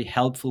a very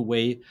helpful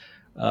way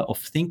of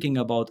thinking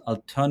about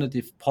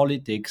alternative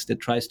politics that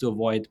tries to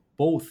avoid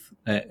both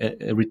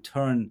a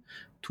return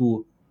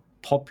to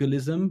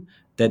populism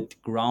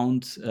that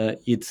grounds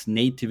its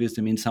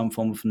nativism in some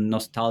form of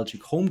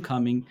nostalgic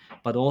homecoming,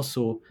 but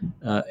also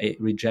a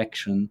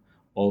rejection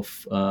of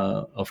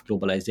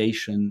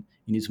globalization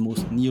in its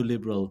most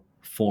neoliberal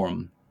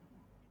form.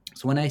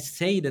 So when I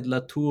say that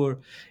Latour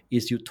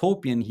is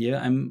utopian here,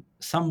 I'm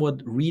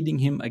somewhat reading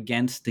him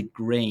against the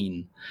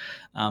grain.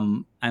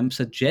 I'm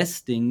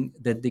suggesting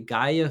that the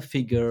Gaia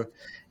figure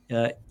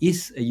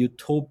is a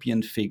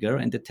utopian figure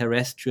and the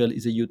terrestrial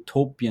is a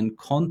utopian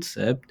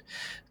concept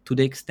to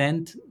the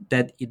extent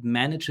that it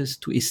manages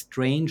to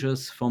estrange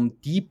us from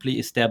deeply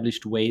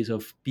established ways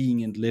of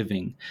being and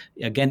living.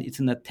 Again, it's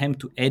an attempt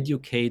to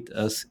educate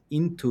us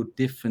into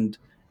different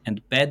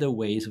and better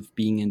ways of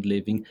being and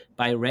living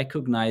by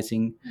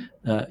recognizing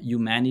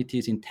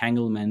humanity's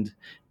entanglement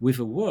with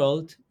a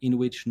world in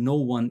which no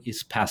one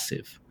is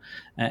passive.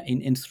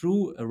 And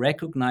through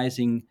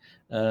recognizing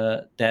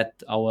that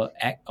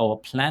our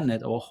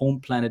planet, our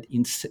home planet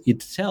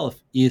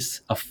itself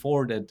is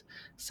afforded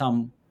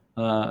some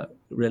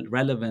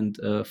relevant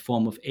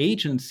form of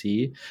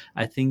agency,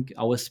 I think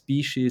our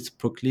species'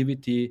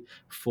 proclivity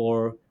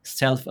for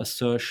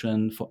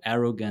self-assertion, for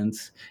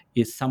arrogance,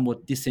 is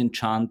somewhat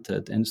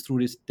disenchanted. And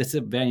through this, that's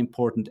a very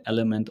important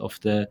element of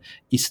the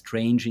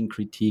estranging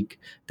critique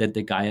that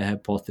the Gaia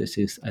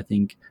hypothesis, I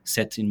think,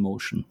 sets in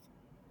motion.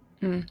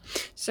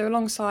 So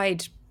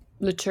alongside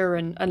Latour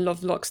and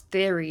Lovelock's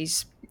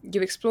theories,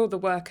 you explore the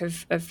work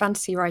of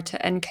fantasy writer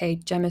N.K.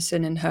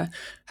 Jemisin and her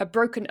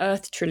Broken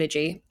Earth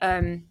trilogy.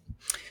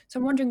 So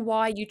I'm wondering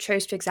why you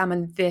chose to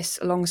examine this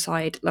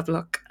alongside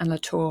Lovelock and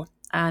Latour,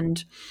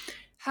 and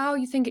how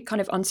you think it kind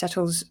of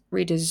unsettles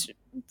readers'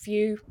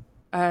 view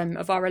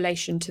of our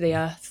relation to the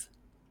Earth.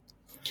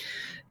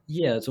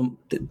 Yeah, so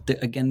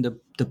again,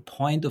 the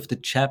point of the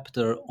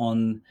chapter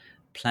on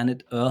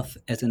planet Earth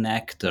as an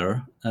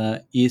actor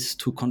is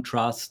to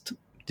contrast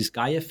this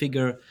Gaia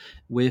figure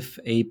with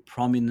a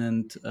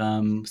prominent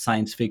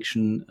science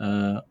fiction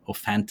or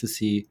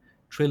fantasy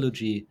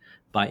trilogy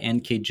by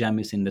N.K.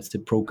 Jemisin. That's the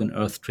Broken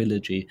Earth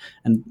trilogy.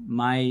 And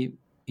my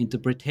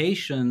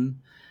interpretation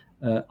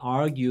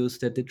argues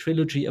that the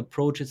trilogy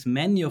approaches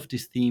many of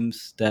these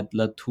themes that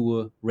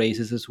Latour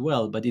raises as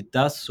well, but it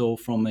does so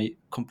from a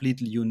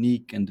completely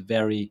unique and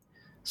very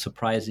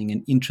surprising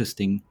and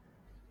interesting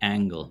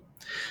angle.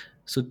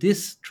 So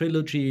this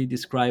trilogy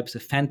describes a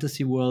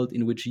fantasy world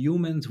in which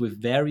humans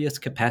with various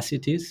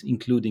capacities,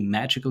 including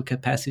magical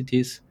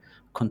capacities,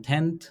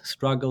 contend,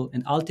 struggle,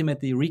 and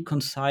ultimately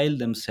reconcile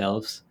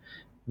themselves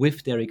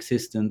with their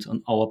existence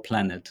on our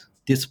planet,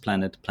 this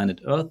planet, planet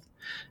Earth,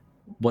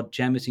 what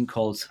Jemisin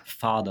calls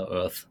Father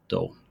Earth,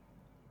 though.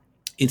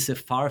 It's a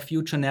far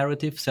future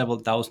narrative, several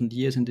thousand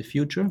years in the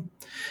future,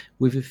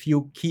 with a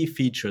few key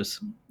features.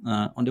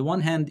 On the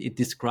one hand, it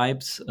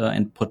describes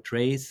and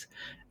portrays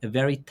a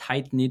very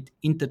tight-knit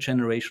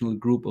intergenerational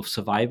group of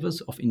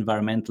survivors of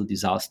environmental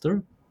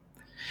disaster.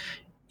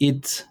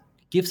 It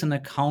gives an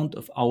account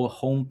of our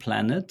home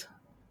planet,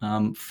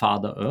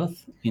 Father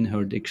Earth, in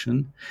her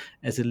diction,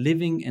 as a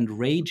living and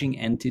raging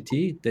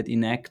entity that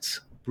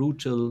enacts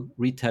brutal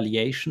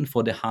retaliation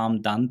for the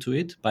harm done to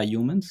it by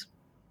humans.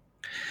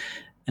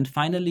 And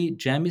finally,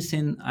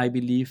 Jemisin, I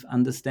believe,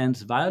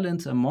 understands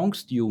violence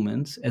amongst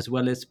humans as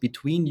well as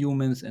between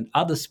humans and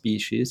other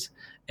species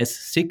as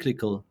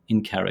cyclical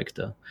in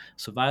character.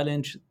 So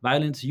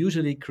violence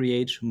usually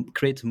creates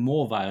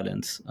more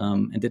violence.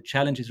 And the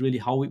challenge is really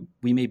how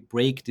we may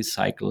break this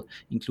cycle,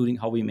 including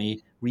how we may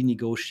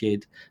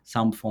renegotiate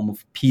some form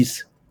of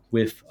peace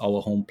with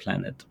our home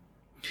planet.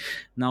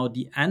 Now,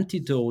 the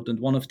antidote and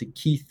one of the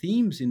key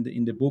themes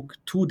in the book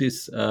to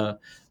this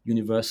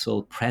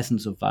universal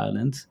presence of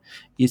violence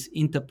is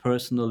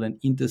interpersonal and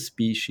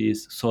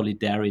interspecies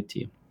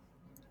solidarity.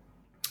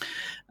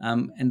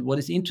 And what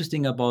is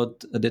interesting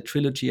about the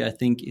trilogy, I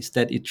think, is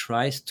that it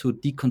tries to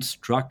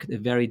deconstruct a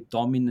very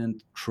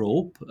dominant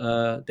trope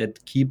that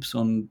keeps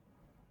on,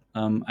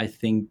 I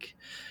think,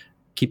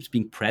 keeps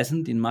being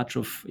present in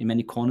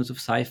many corners of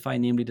sci-fi,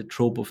 namely the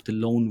trope of the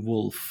lone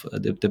wolf,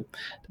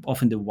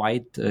 often the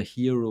white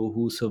hero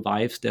who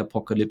survives the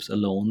apocalypse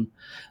alone.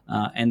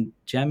 And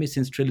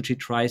Jamiesin's trilogy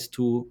tries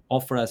to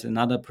offer us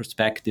another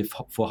perspective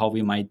for how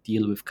we might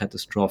deal with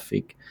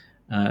catastrophic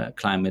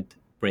climate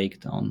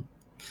breakdown.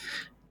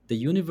 The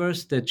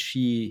universe that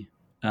she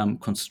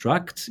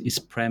constructs is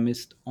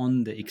premised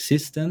on the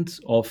existence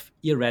of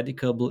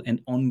ineradicable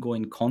and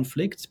ongoing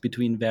conflicts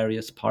between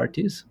various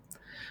parties.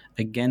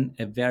 Again,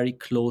 a very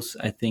close,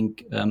 I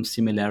think,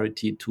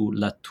 similarity to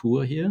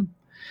Latour here.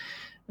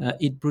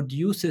 It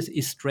produces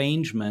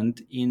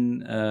estrangement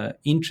in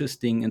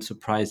interesting and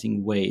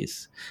surprising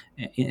ways.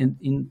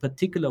 In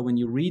particular, when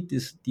you read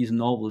these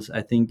novels,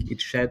 I think it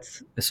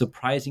sheds a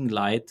surprising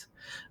light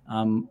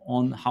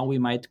on how we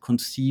might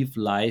conceive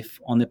life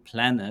on a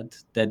planet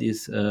that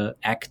is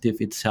active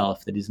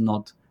itself, that is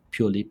not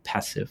purely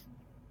passive.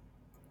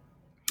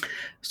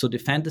 So the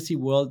fantasy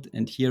world,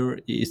 and here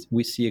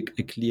we see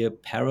a clear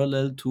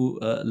parallel to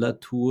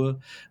Latour,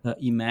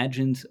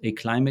 imagines a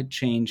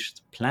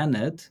climate-changed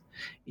planet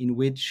in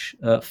which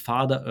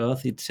Father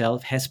Earth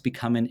itself has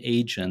become an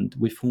agent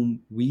with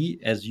whom we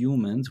as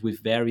humans, with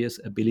various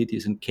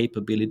abilities and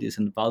capabilities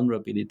and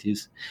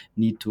vulnerabilities,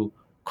 need to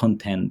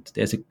contend.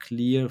 There's a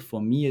clear,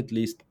 for me at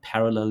least,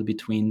 parallel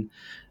between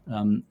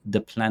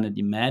the planet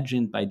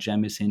imagined by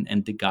Jamiesin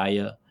and the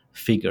Gaia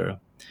figure.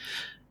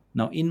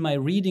 Now, in my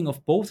reading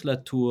of both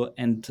Latour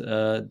and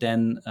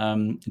then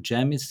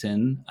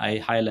Jamiesin, I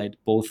highlight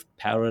both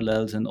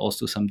parallels and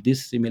also some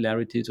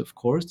dissimilarities, of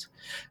course,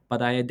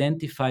 but I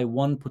identify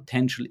one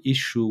potential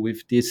issue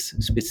with this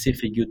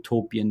specific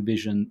utopian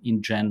vision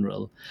in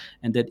general.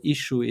 And that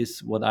issue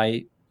is what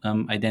I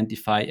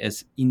identify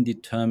as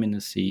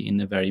indeterminacy in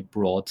a very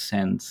broad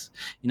sense.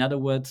 In other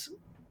words,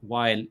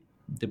 while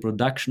the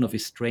production of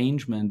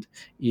estrangement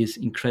is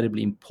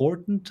incredibly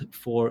important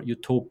for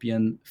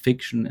utopian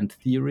fiction and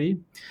theory,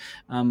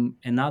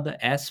 another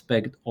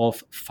aspect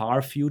of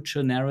far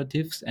future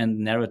narratives and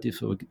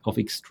narratives of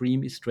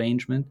extreme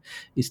estrangement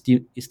is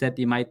that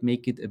they might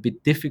make it a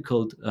bit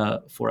difficult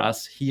for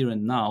us here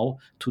and now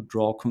to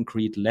draw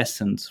concrete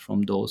lessons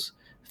from those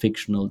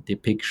fictional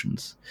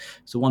depictions.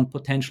 So one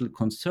potential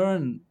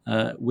concern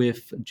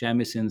with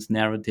Jamiesin's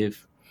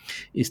narrative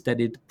is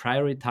that it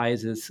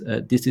prioritizes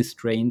this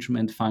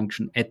estrangement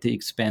function at the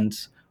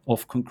expense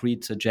of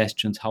concrete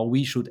suggestions how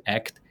we should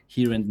act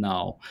here and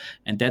now.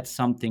 And that's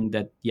something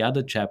that the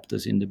other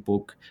chapters in the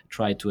book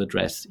try to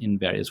address in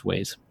various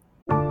ways.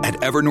 At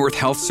Evernorth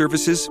Health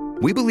Services,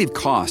 we believe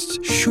costs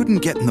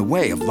shouldn't get in the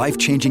way of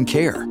life-changing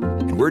care,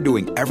 and we're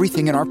doing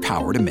everything in our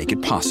power to make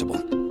it possible.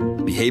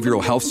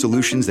 Behavioral health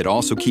solutions that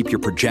also keep your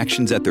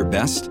projections at their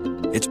best?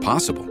 It's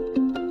possible.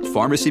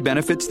 Pharmacy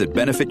benefits that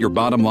benefit your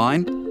bottom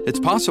line? It's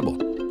possible.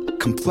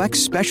 Complex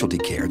specialty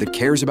care that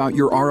cares about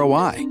your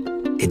ROI?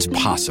 It's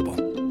possible.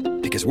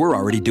 Because we're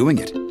already doing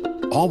it.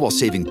 All while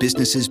saving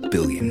businesses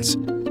billions.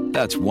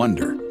 That's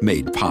Wonder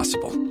made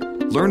possible.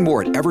 Learn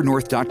more at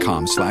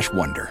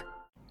evernorth.com/wonder.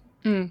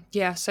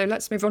 Yeah, so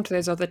let's move on to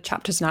those other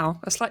chapters now.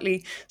 A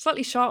slightly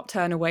sharp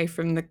turn away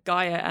from the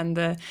Gaia and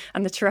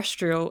the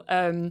terrestrial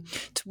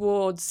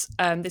towards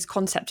this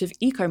concept of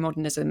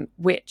eco-modernism,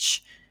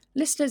 which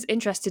listeners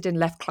interested in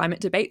left climate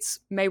debates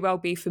may well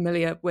be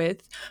familiar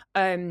with.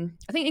 I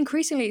think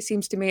increasingly it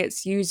seems to me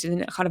it's used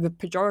in a kind of a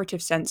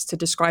pejorative sense to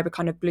describe a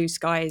kind of blue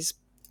skies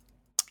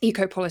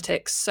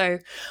eco-politics. So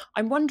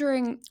I'm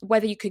wondering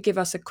whether you could give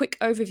us a quick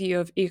overview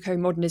of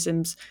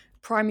eco-modernism's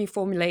primary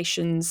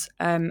formulations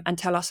and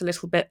tell us a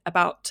little bit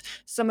about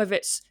some of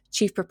its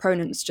chief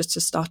proponents, just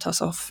to start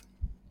us off.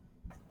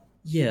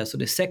 Yeah, so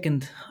the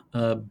second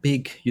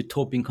big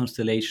utopian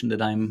constellation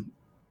that I'm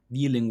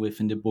dealing with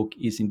in the book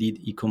is indeed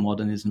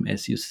eco-modernism,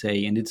 as you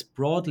say. And it's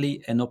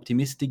broadly an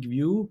optimistic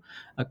view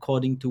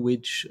according to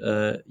which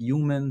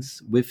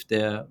humans with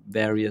their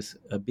various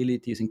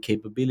abilities and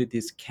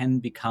capabilities can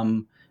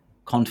become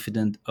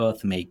confident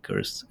earth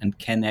makers and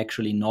can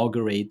actually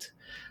inaugurate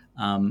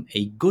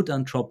a good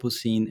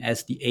Anthropocene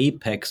as the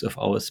apex of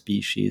our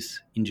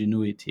species'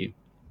 ingenuity.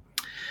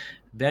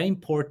 Very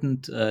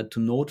important to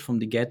note from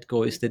the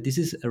get-go is that this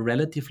is a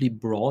relatively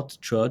broad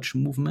church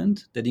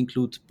movement that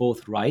includes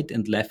both right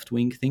and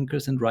left-wing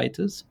thinkers and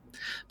writers.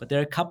 But there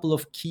are a couple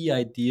of key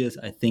ideas,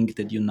 I think,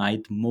 that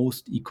unite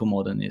most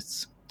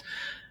eco-modernists.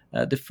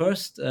 The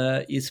first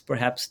is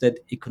perhaps that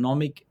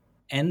economic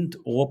and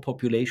or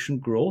population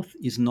growth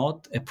is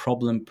not a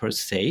problem per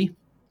se,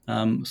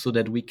 so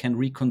that we can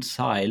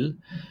reconcile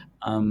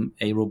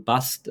a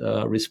robust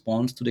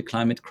response to the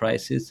climate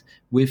crisis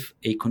with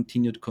a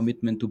continued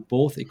commitment to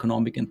both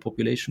economic and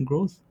population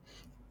growth.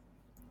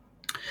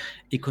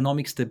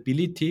 Economic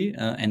stability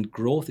and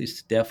growth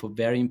is therefore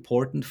very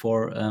important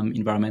for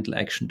environmental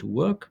action to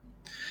work.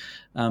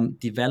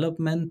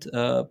 Development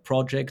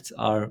projects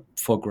are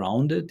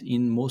foregrounded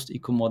in most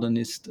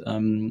eco-modernist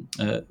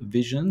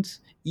visions,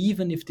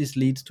 even if this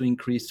leads to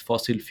increased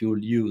fossil fuel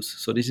use.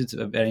 So this is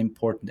a very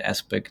important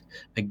aspect.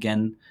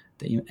 Again,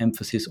 the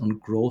emphasis on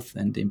growth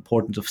and the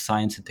importance of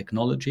science and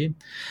technology.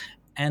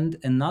 And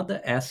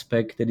another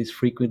aspect that is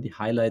frequently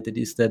highlighted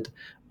is that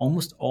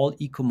almost all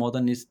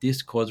eco-modernist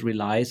discourse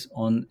relies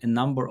on a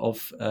number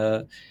of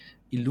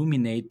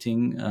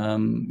illuminating,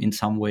 in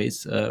some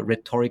ways,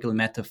 rhetorical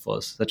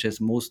metaphors, such as,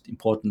 most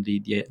importantly,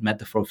 the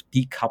metaphor of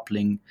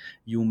decoupling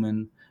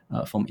human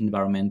from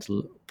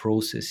environmental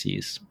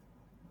processes.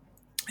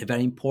 A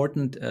very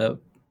important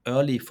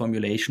early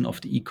formulation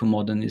of the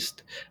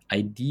eco-modernist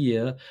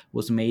idea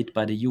was made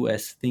by the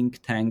US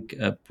think tank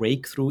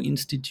Breakthrough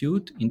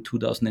Institute in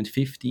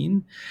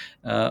 2015.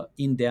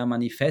 In their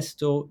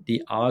manifesto,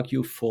 they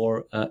argue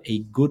for a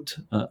good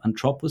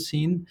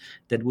Anthropocene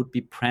that would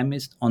be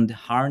premised on the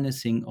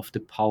harnessing of the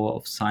power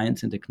of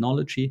science and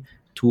technology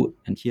to,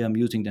 and here I'm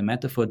using the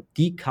metaphor,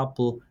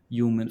 decouple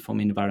human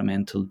from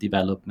environmental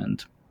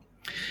development.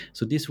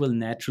 So this will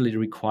naturally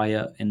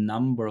require a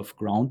number of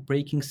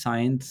groundbreaking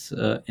science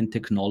and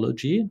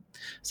technology,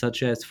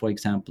 such as, for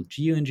example,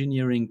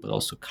 geoengineering, but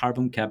also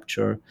carbon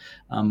capture,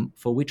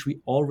 for which we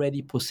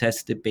already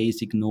possess the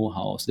basic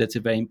know-how. So that's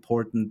a very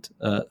important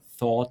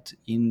thought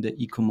in the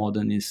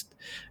eco-modernist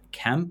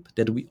camp,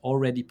 that we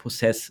already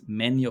possess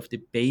many of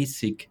the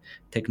basic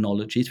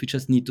technologies. We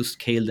just need to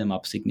scale them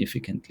up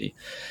significantly.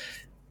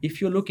 If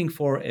you're looking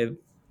for a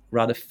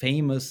rather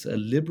famous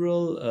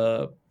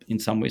liberal, in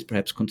some ways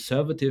perhaps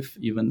conservative,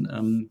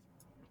 even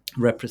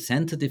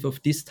representative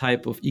of this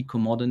type of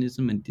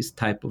eco-modernism and this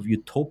type of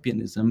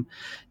utopianism,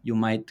 you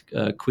might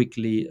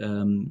quickly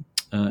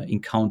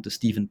encounter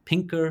Steven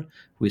Pinker,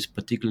 who is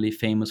particularly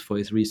famous for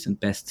his recent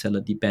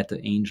bestseller, The Better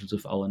Angels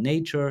of Our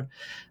Nature.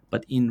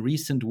 But in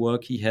recent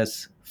work, he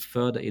has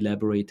further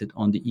elaborated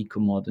on the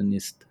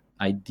eco-modernist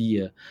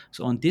idea.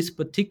 So on this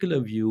particular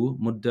view,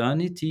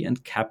 modernity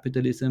and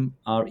capitalism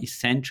are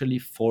essentially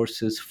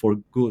forces for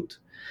good.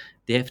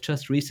 They have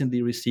just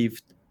recently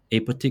received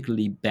a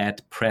particularly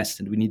bad press,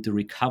 and we need to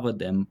recover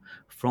them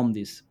from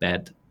this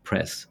bad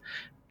press.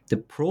 The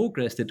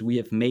progress that we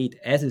have made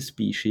as a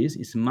species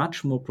is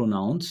much more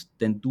pronounced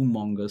than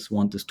doommongers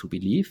want us to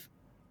believe.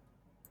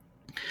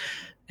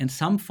 And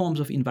some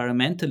forms of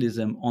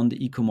environmentalism on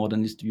the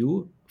eco-modernist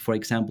view, for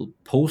example,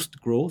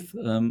 post-growth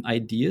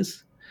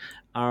ideas,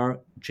 are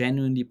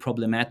genuinely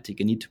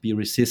problematic and need to be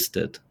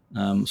resisted.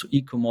 So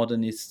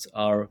eco-modernists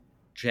are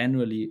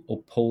generally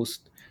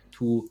opposed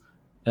to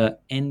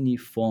any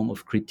form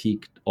of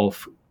critique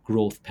of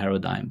growth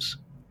paradigms.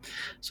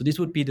 So this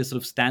would be the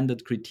sort of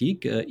standard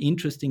critique.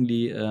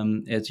 Interestingly,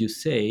 as you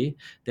say,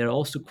 there are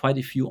also quite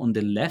a few on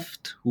the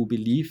left who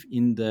believe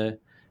in the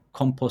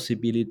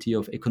compossibility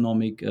of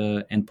economic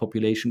and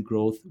population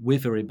growth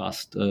with a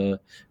robust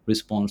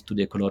response to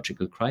the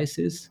ecological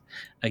crisis.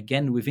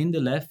 Again, within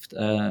the left,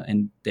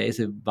 and there is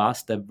a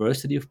vast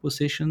diversity of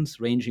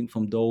positions, ranging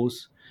from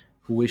those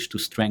who wish to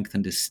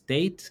strengthen the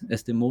state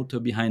as the motor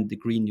behind the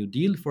Green New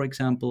Deal, for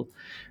example,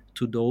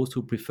 to those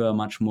who prefer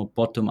much more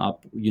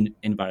bottom-up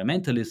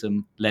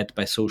environmentalism led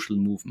by social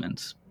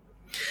movements.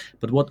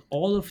 But what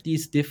all of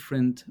these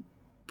different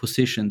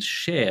positions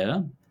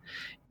share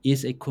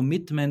is a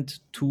commitment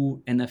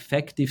to an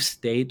effective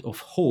state of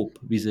hope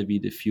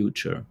vis-a-vis the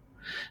future.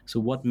 So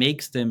what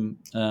makes them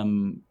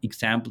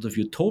examples of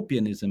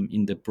utopianism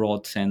in the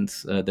broad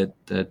sense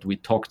that we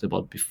talked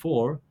about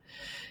before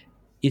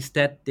is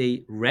that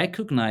they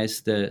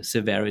recognize the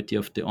severity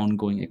of the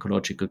ongoing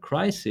ecological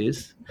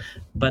crisis,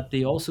 but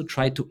they also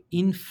try to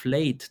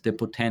inflate the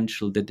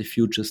potential that the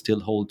future still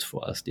holds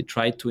for us. They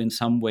try to, in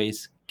some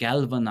ways,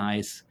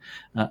 galvanize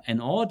an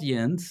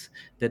audience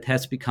that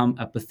has become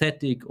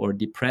apathetic or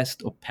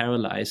depressed or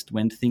paralyzed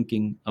when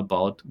thinking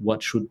about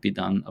what should be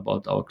done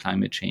about our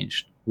climate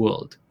change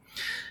world.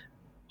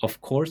 Of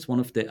course,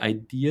 one of the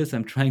ideas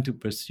I'm trying to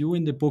pursue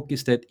in the book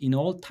is that in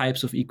all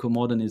types of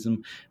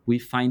eco-modernism, we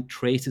find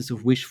traces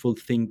of wishful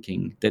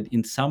thinking that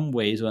in some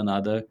ways or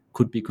another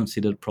could be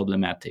considered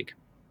problematic.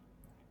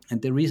 And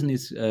the reason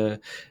is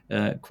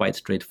quite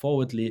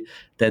straightforwardly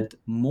that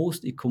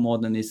most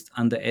eco-modernists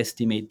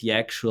underestimate the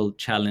actual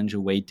challenge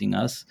awaiting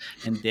us,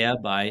 and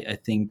thereby, I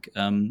think,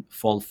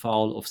 fall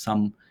foul of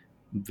some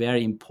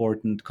very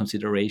important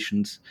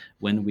considerations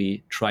when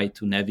we try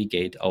to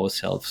navigate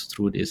ourselves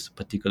through this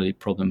particularly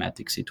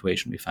problematic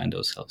situation we find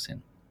ourselves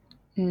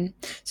in.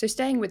 So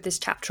staying with this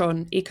chapter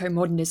on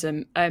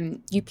eco-modernism,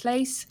 you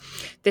place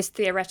this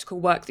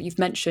theoretical work that you've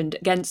mentioned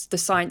against the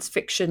science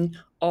fiction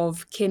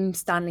of Kim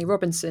Stanley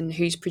Robinson,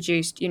 who's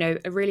produced, a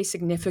really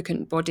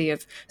significant body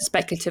of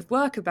speculative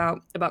work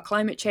about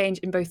climate change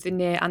in both the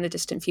near and the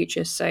distant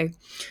future. So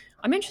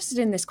I'm interested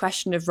in this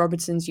question of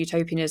Robinson's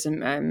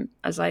utopianism,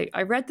 as I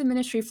read The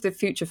Ministry for the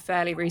Future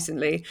fairly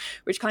recently,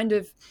 which kind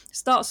of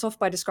starts off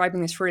by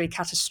describing this really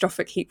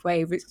catastrophic heat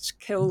wave which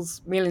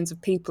kills millions of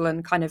people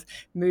and kind of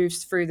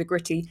moves through the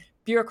gritty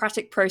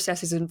bureaucratic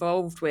processes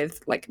involved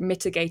with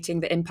mitigating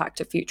the impact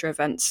of future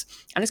events.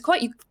 And it's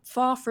quite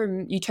far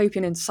from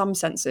utopian in some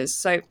senses.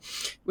 So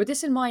with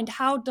this in mind,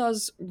 how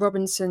does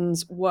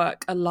Robinson's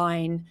work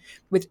align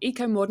with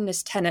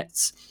eco-modernist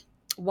tenets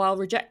while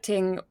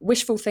rejecting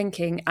wishful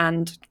thinking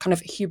and kind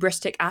of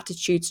hubristic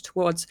attitudes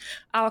towards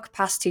our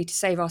capacity to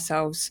save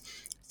ourselves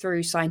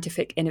through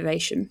scientific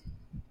innovation?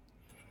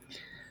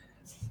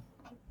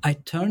 I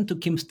turned to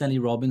Kim Stanley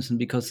Robinson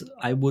because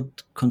I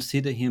would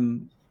consider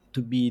him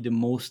to be the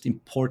most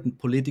important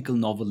political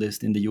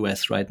novelist in the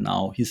US right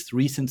now. His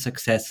recent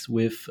success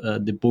with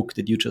the book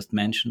that you just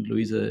mentioned,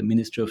 Louisa,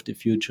 Ministry of the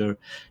Future,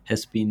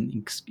 has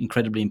been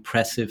incredibly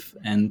impressive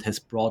and has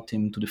brought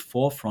him to the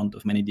forefront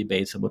of many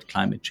debates about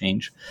climate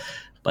change.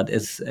 But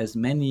as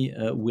many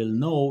will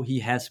know, he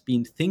has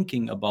been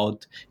thinking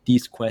about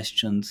these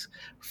questions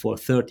for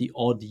 30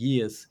 odd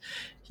years.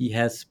 He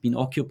has been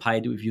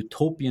occupied with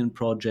utopian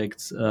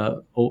projects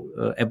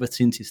ever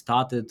since he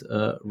started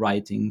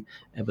writing,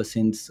 ever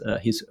since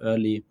his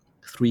early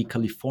Three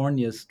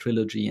Californias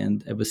trilogy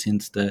and ever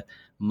since the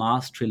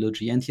Mars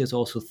trilogy. And he has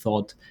also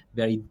thought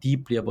very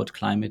deeply about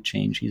climate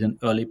change. He's an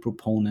early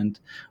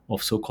proponent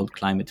of so-called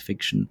climate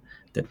fiction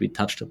that we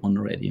touched upon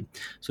already.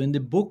 So in the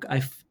book,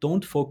 I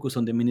don't focus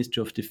on the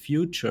Ministry of the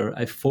Future.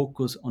 I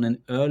focus on an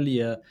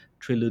earlier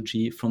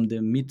trilogy from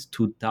the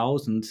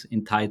mid-2000s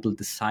entitled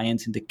The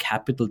Science in the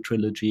Capital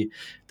trilogy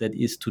that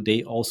is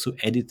today also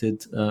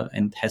edited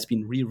and has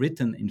been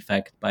rewritten, in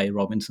fact, by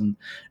Robinson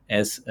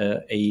as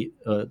a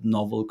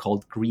novel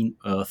called Green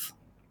Earth.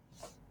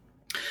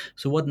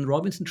 So what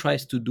Robinson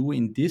tries to do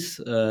in this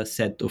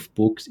set of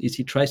books is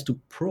he tries to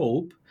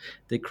probe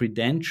the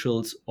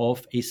credentials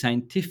of a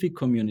scientific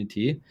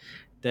community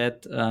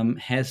that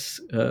has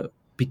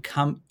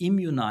become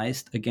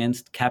immunized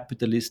against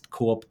capitalist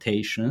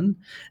co-optation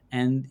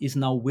and is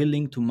now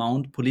willing to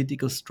mount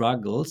political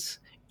struggles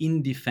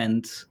in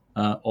defense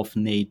of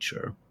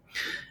nature.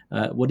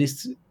 What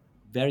is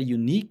very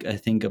unique, I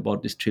think,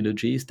 about this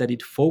trilogy is that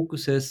it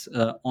focuses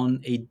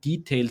on a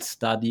detailed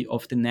study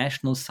of the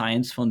National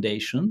Science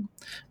Foundation,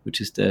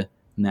 which is the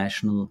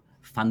national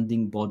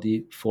funding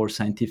body for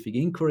scientific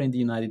inquiry in the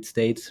United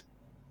States,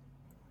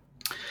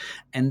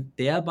 and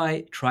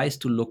thereby tries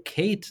to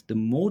locate the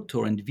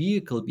motor and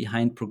vehicle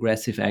behind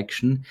progressive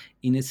action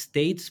in a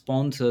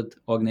state-sponsored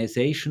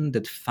organization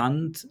that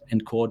funds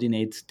and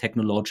coordinates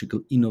technological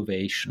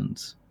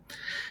innovations.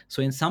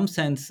 So in some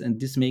sense, and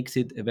this makes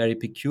it a very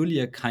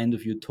peculiar kind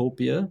of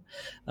utopia,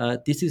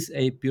 this is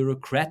a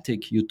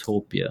bureaucratic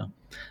utopia.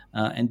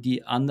 And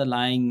the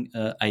underlying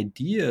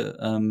idea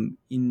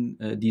in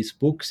these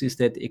books is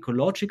that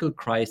ecological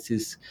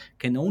crisis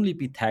can only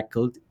be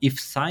tackled if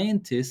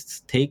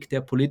scientists take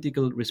their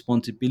political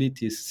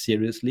responsibilities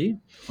seriously,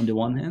 on the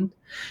one hand,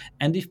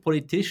 and if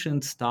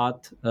politicians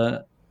start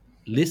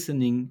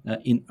listening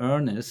in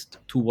earnest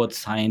to what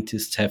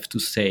scientists have to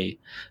say.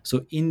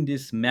 So in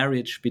this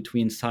marriage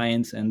between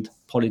science and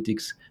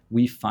politics,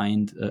 we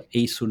find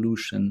a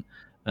solution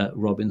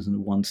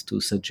Robinson wants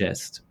to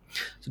suggest.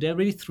 So there are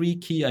really three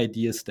key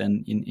ideas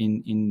then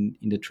in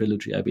the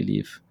trilogy, I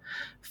believe.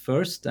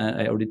 First,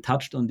 I already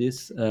touched on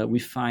this, we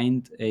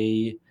find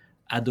a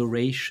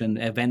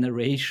adoration, a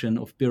veneration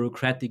of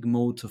bureaucratic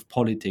modes of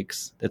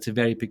politics. That's a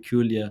very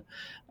peculiar,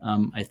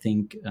 I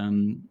think,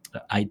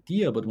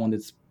 idea, but one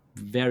that's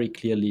very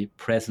clearly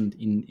present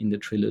in the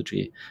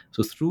trilogy.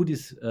 So through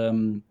this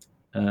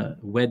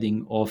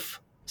wedding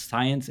of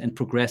science and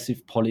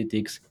progressive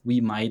politics, we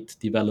might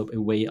develop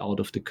a way out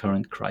of the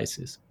current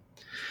crisis.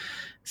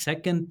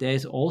 Second, there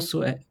is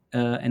also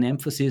an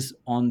emphasis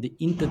on the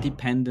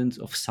interdependence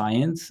of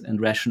science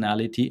and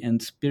rationality and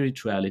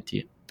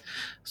spirituality.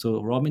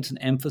 So Robinson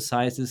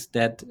emphasizes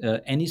that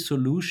any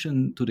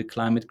solution to the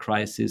climate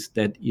crisis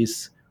that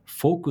is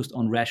focused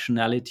on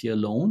rationality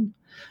alone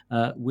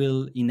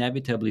will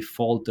inevitably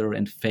falter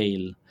and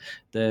fail.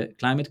 The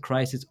climate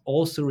crisis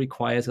also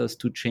requires us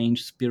to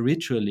change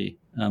spiritually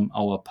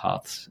our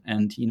paths,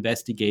 and he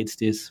investigates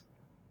this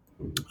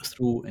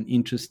through an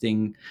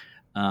interesting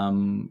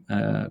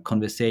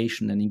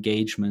conversation and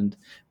engagement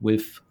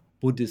with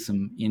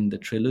Buddhism in the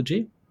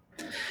trilogy.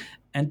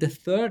 And the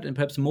third and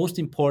perhaps most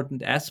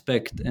important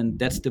aspect, and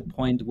that's the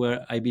point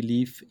where I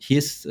believe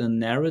his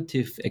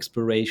narrative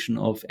exploration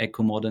of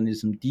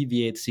eco-modernism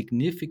deviates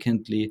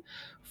significantly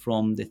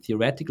from the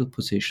theoretical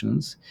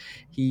positions.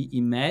 He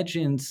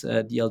imagines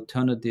the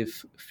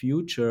alternative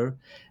future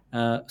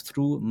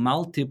through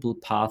multiple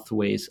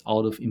pathways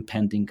out of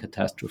impending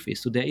catastrophe.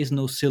 So there is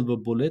no silver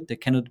bullet. There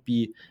cannot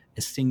be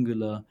a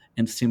singular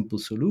and simple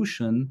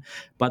solution,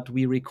 but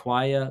we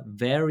require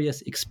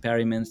various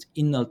experiments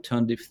in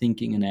alternative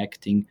thinking and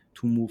acting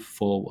to move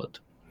forward.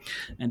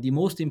 And the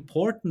most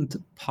important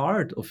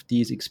part of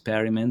these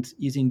experiments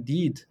is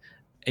indeed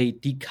a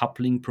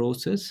decoupling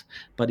process,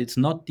 but it's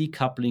not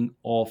decoupling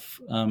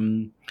of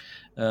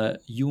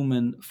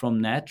human from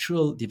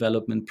natural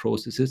development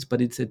processes, but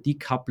it's a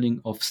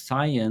decoupling of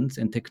science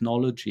and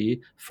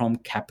technology from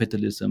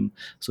capitalism.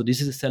 So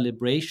this is a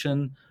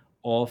celebration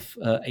of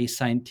a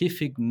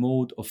scientific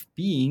mode of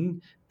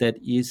being that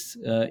is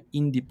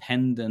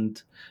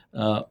independent,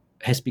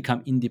 has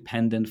become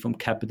independent from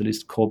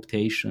capitalist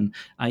cooptation.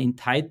 I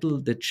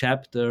entitled the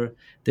chapter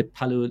 "The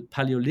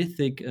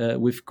Paleolithic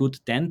with Good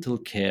Dental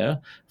Care"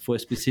 for a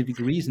specific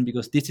reason,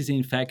 because this is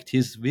in fact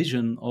his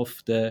vision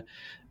of the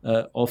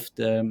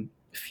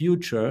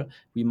future.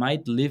 We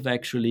might live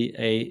actually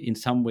in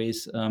some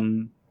ways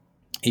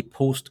a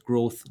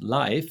post-growth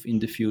life in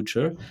the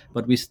future,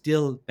 but we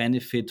still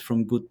benefit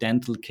from good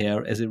dental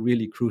care as a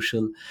really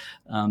crucial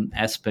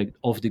aspect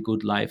of the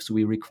good life. So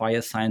we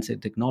require science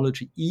and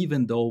technology,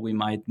 even though we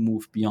might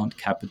move beyond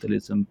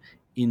capitalism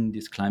in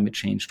this climate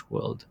changed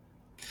world.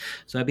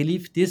 So I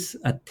believe this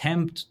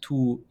attempt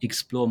to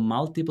explore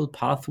multiple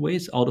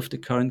pathways out of the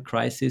current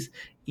crisis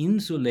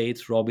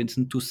insulates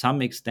Robinson to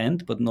some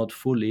extent, but not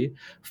fully,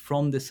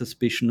 from the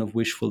suspicion of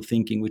wishful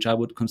thinking, which I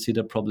would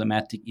consider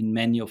problematic in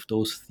many of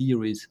those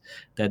theories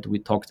that we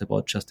talked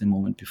about just a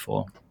moment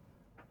before.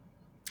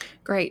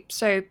 Great.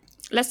 So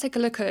let's take a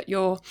look at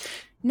your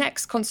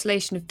next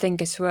constellation of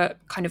thinkers who are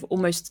kind of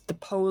almost the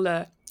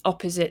polar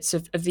opposites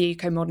of the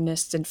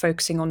eco-modernists and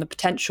focusing on the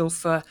potential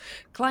for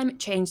climate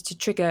change to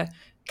trigger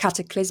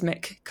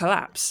cataclysmic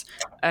collapse.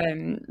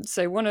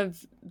 So one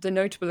of the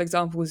notable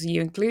examples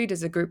you include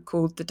is a group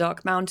called the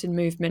Dark Mountain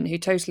Movement, who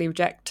totally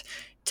reject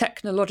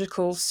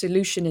technological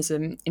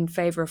solutionism in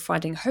favor of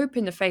finding hope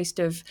in the face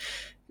of,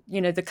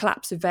 the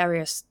collapse of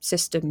various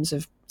systems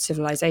of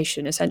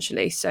civilization,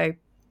 essentially. So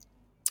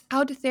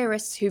how do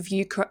theorists who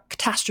view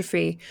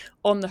catastrophe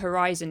on the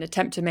horizon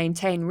attempt to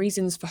maintain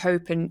reasons for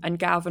hope and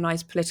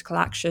galvanize political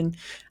action?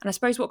 And I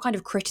suppose what kind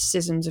of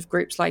criticisms of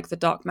groups like the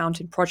Dark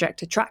Mountain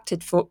Project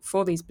attracted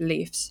for these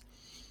beliefs?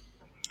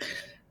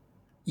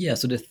 Yeah,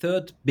 so the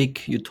third big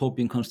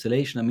utopian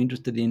constellation I'm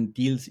interested in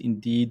deals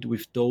indeed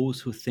with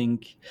those who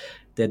think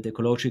that the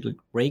ecological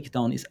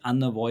breakdown is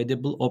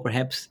unavoidable, or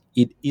perhaps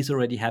it is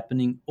already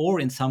happening, or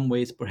in some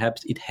ways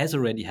perhaps it has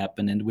already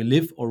happened and we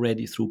live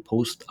already through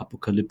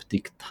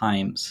post-apocalyptic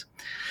times.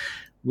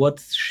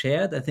 What's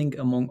shared, I think,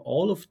 among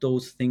all of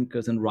those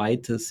thinkers and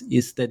writers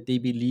is that they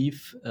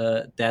believe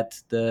that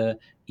the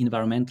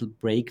environmental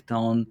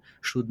breakdown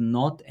should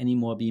not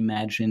anymore be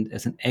imagined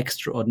as an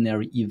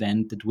extraordinary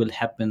event that will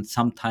happen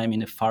sometime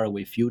in a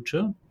faraway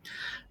future,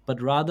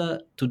 but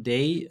rather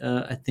today,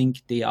 I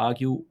think they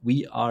argue,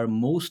 we are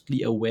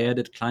mostly aware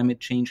that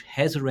climate change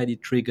has already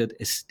triggered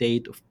a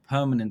state of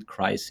permanent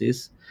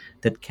crisis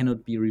that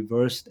cannot be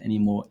reversed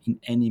anymore in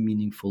any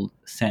meaningful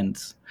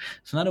sense.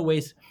 So in other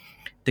ways,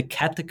 the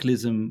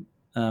cataclysm,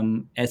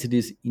 as it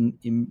is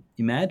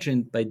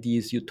imagined by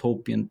these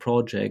utopian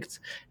projects,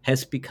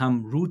 has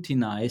become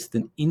routinized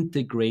and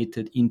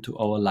integrated into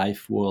our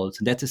life worlds.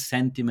 And that's a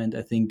sentiment,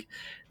 I think,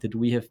 that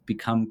we have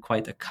become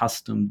quite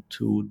accustomed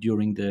to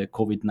during the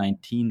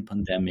COVID-19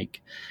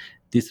 pandemic.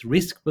 This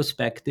risk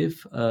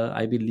perspective,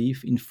 I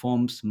believe,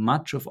 informs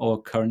much of our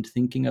current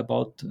thinking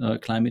about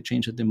climate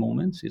change at the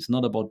moment. It's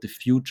not about the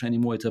future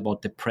anymore. It's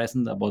about the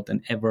present, about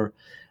an ever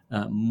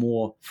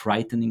more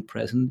frightening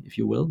present, if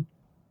you will.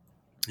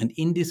 And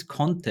in this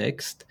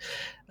context,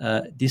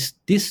 these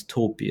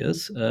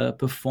dystopias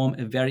perform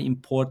a very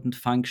important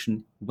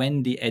function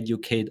when they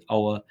educate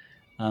our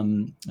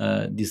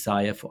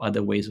desire for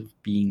other ways of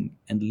being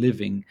and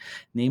living.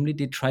 Namely,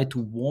 they try to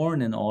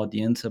warn an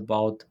audience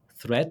about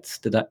threats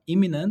that are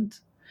imminent,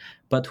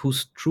 but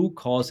whose true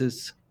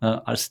causes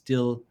are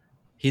still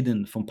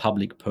hidden from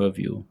public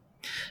purview.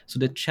 So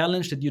the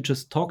challenge that you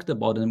just talked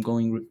about, and I'm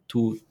going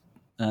to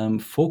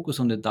focus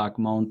on the Dark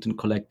Mountain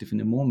Collective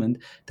in a moment,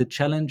 the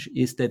challenge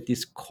is that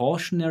this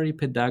cautionary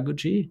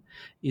pedagogy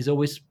is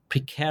always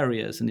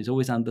precarious and is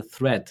always under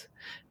threat,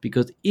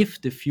 because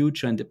if the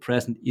future and the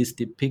present is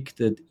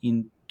depicted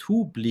in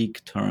too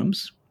bleak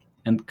terms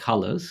and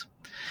colors,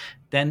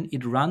 then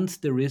it runs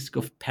the risk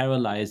of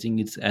paralyzing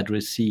its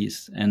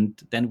addressees.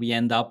 And then we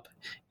end up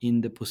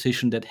in the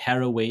position that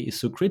Haraway is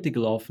so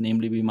critical of,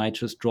 namely we might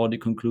just draw the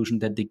conclusion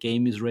that the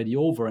game is already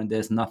over and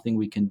there's nothing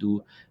we can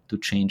do to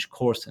change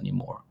course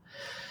anymore.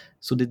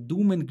 So the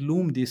doom and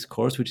gloom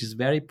discourse, which is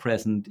very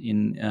present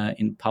in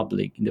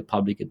the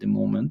public at the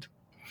moment,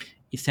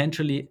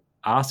 essentially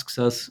asks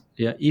us,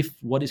 if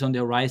what is on the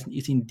horizon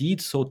is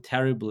indeed so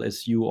terrible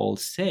as you all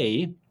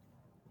say,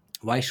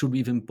 why should we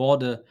even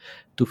bother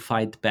to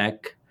fight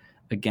back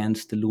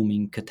against the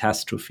looming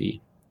catastrophe?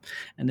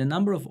 And a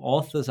number of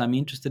authors I'm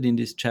interested in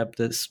this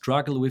chapter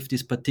struggle with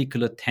this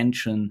particular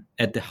tension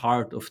at the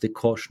heart of the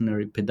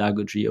cautionary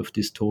pedagogy of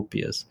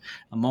dystopias.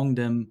 Among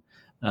them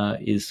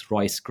is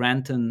Roy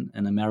Scranton,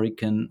 an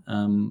American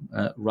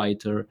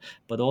writer,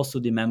 but also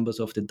the members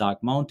of the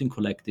Dark Mountain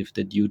Collective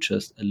that you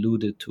just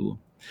alluded to.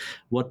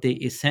 What they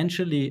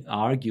essentially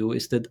argue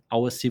is that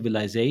our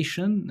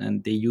civilization,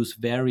 and they use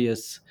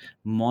various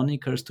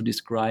monikers to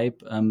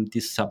describe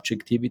this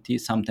subjectivity.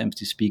 Sometimes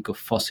they speak of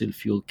fossil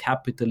fuel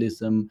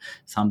capitalism,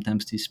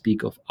 sometimes they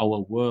speak of our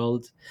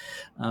world.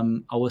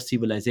 Our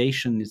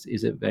civilization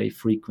is a very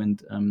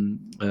frequent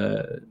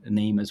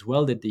name as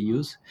well that they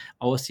use.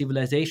 Our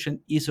civilization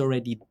is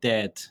already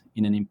dead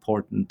in an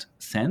important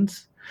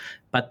sense,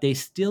 but they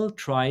still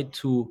try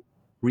to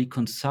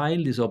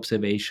reconcile this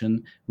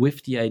observation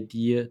with the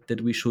idea that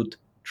we should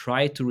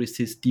try to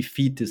resist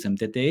defeatism,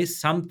 that there is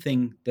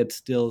something that's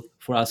still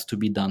for us to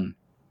be done.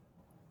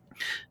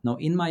 Now,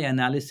 in my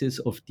analysis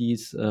of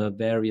these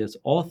various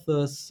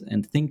authors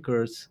and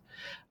thinkers,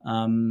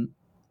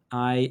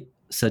 I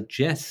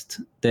suggest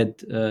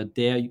that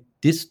their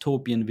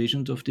dystopian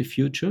visions of the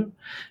future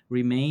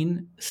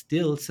remain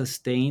still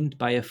sustained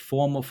by a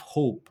form of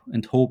hope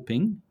and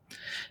hoping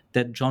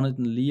that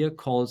Jonathan Lear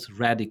calls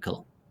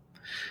radical.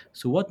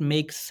 So what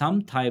makes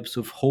some types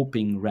of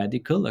hoping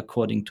radical,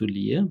 according to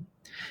Lear,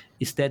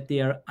 is that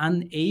they are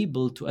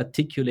unable to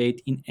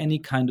articulate in any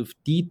kind of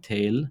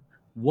detail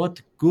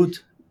what good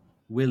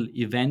will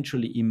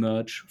eventually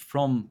emerge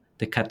from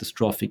the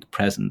catastrophic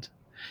present.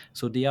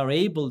 So they are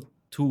able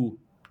to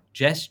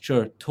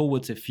gesture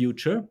towards a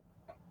future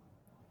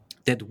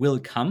that will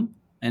come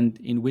and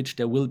in which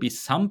there will be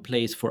some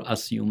place for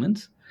us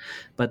humans,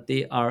 but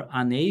they are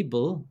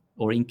unable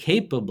or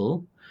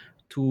incapable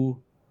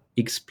to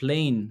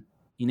explain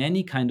in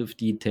any kind of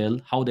detail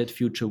how that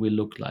future will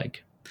look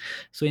like.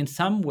 So in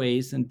some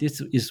ways, and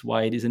this is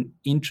why it is an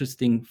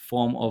interesting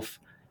form of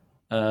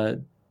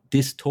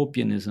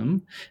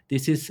dystopianism,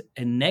 this is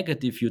a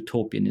negative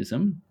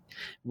utopianism,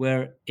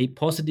 where a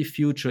positive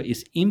future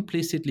is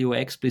implicitly or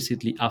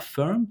explicitly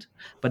affirmed,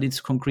 but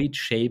its concrete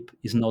shape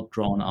is not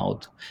drawn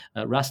out.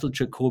 Russell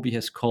Jacoby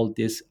has called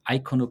this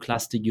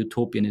iconoclastic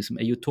utopianism,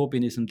 a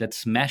utopianism that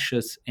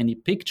smashes any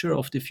picture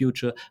of the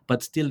future,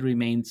 but still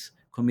remains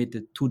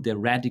committed to the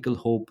radical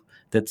hope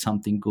that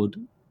something good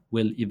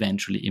will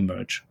eventually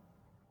emerge.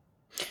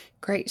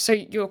 Great. So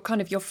your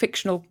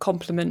fictional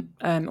complement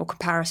or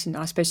comparison,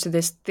 I suppose, to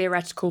this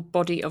theoretical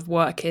body of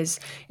work is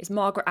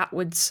Margaret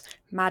Atwood's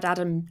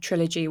MaddAddam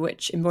trilogy,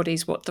 which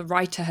embodies what the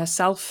writer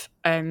herself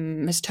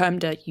has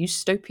termed a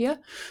eustopia.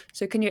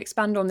 So can you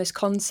expand on this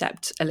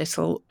concept a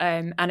little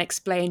and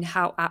explain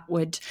how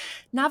Atwood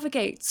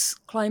navigates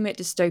climate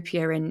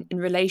dystopia in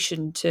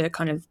relation to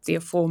kind of the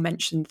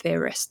aforementioned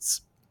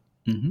theorists?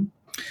 Mm-hmm.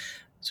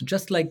 So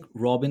just like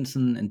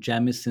Robinson and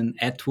Jamieson,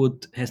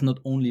 Atwood has not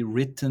only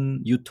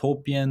written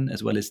utopian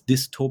as well as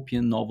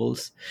dystopian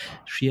novels,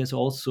 she has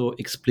also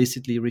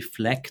explicitly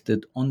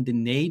reflected on the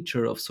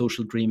nature of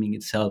social dreaming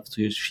itself.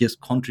 So she has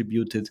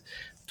contributed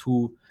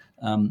to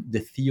the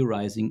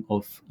theorizing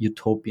of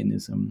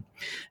utopianism.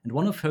 And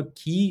one of her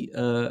key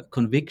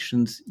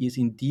convictions is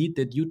indeed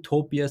that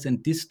utopias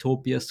and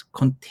dystopias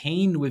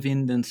contain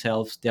within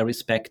themselves their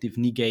respective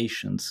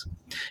negations.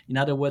 In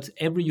other words,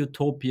 every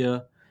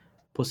utopia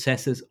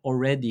possesses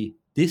already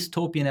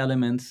dystopian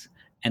elements,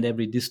 and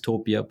every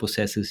dystopia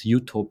possesses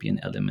utopian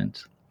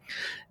elements.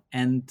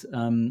 And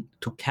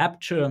to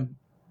capture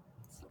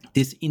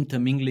this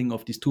intermingling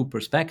of these two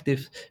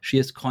perspectives, she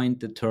has coined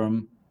the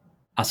term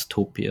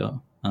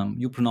astopia.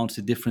 You pronounce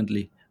it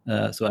differently,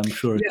 so I'm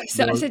sure. Yeah,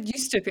 so I said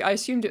eustopia. I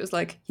assumed it was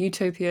like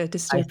utopia,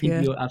 dystopia. I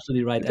think you're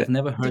absolutely right. I've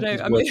never heard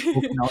this word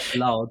spoken out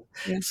loud,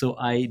 so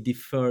I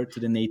defer to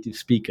the native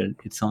speaker.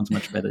 It sounds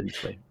much better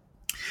this way.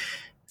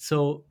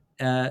 So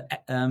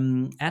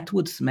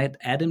Atwood's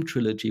MaddAddam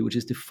trilogy, which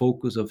is the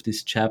focus of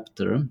this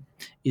chapter,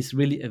 is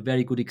really a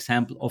very good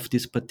example of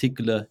this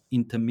particular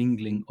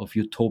intermingling of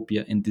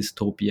utopia and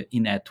dystopia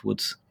in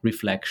Atwood's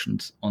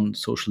reflections on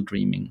social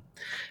dreaming.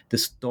 The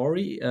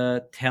story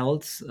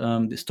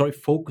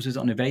focuses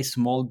on a very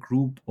small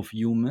group of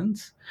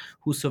humans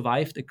who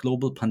survived a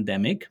global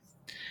pandemic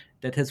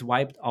that has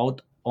wiped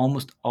out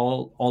almost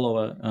all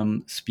our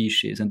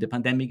species. And the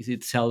pandemic is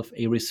itself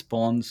a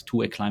response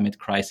to a climate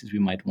crisis, we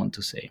might want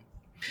to say.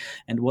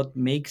 And what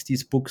makes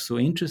these books so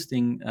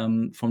interesting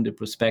from the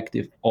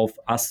perspective of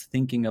us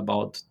thinking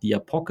about the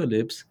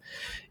apocalypse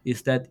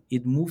is that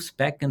it moves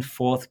back and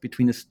forth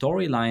between a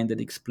storyline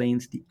that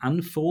explains the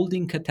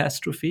unfolding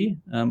catastrophe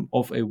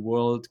of a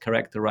world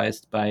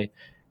characterized by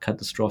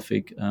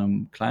catastrophic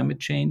climate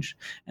change,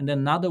 and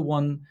another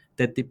one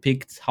that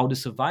depicts how the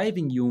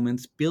surviving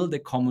humans build a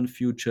common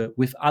future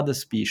with other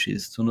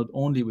species. So not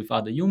only with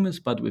other humans,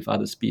 but with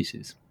other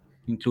species,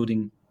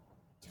 including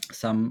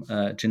some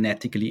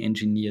genetically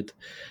engineered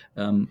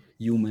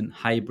human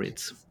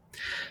hybrids.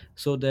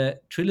 So the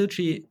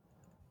trilogy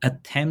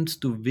attempts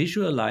to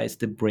visualize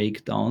the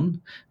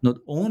breakdown not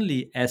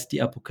only as the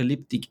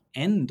apocalyptic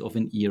end of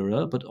an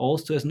era, but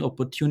also as an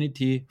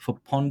opportunity for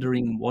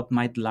pondering what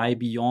might lie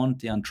beyond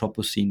the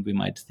Anthropocene, we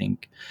might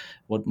think,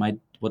 what might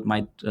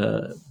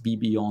be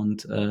beyond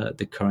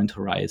the current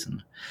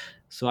horizon.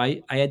 So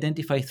I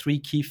identify three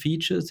key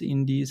features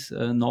in these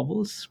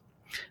novels.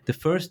 The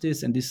first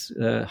is, and this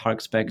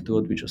harks back to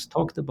what we just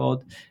talked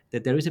about,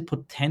 that there is a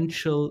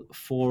potential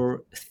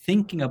for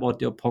thinking about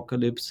the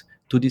apocalypse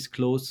to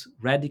disclose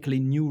radically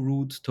new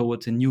routes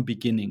towards a new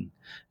beginning.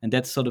 And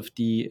that's sort of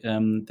the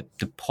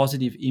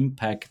positive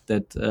impact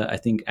that I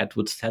think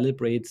Atwood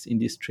celebrates in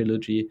this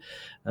trilogy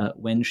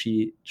when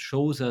she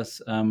shows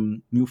us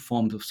new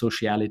forms of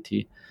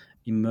sociality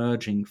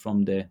emerging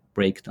from the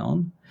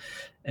breakdown.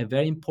 A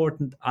very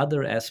important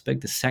other aspect,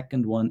 the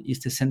second one, is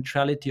the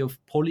centrality of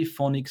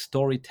polyphonic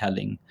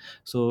storytelling.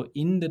 So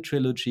in the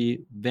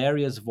trilogy,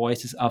 various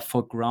voices are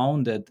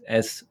foregrounded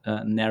as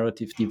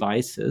narrative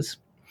devices.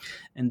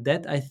 And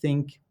that, I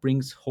think,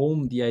 brings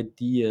home the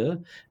idea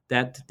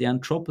that the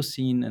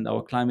Anthropocene and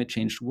our climate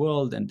changed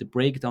world and the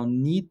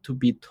breakdown need to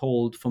be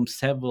told from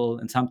several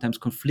and sometimes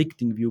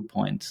conflicting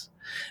viewpoints.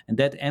 And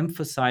that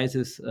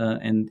emphasizes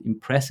and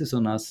impresses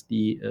on us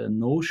the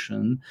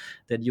notion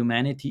that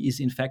humanity is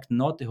in fact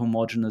not a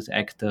homogeneous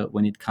actor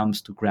when it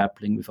comes to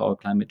grappling with our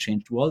climate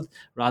changed world.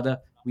 Rather,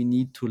 we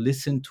need to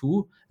listen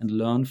to and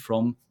learn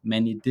from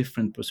many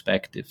different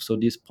perspectives. So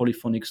this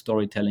polyphonic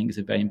storytelling is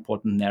a very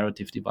important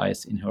narrative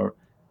device in her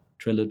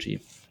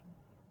trilogy.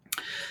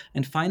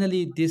 And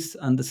finally, this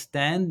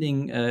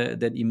understanding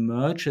that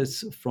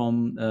emerges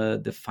from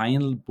the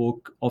final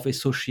book of a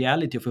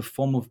sociality, of a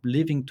form of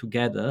living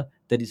together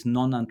that is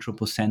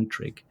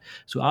non-anthropocentric.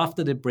 So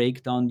after the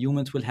breakdown,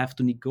 humans will have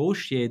to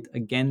negotiate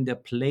again their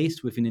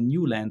place within a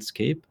new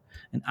landscape,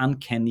 an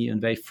uncanny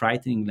and very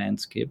frightening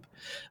landscape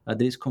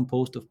that is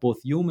composed of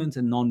both humans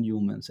and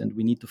non-humans. And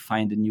we need to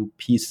find a new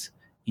peace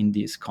in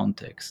this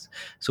context.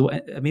 So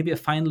maybe a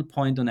final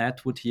point on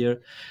Atwood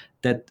here,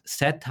 that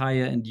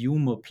satire and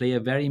humor play a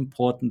very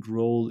important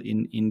role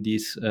in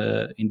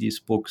these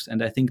books.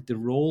 And I think the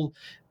role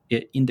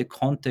in the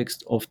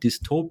context of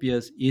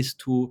dystopias is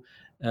to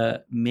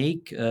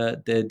make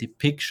the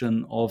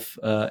depiction of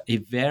a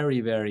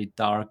very, very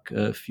dark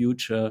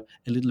future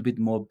a little bit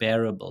more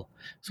bearable.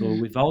 So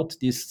without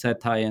this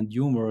satire and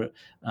humor,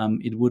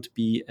 it would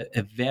be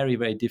a very,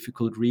 very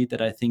difficult read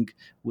that I think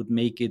would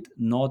make it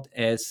not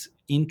as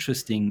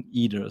interesting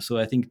either. So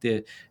I think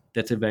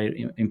that's a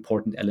very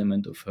important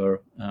element of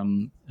her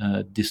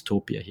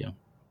dystopia here.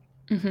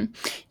 Mm-hmm.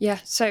 Yeah,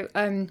 so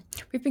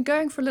we've been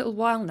going for a little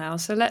while now,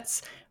 so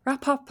let's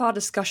wrap up our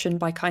discussion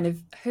by kind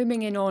of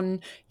homing in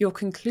on your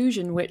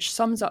conclusion, which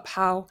sums up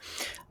how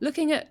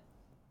looking at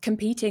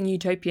competing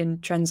utopian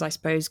trends, I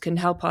suppose, can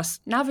help us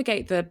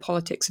navigate the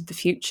politics of the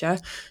future.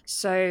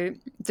 So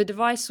the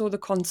device or the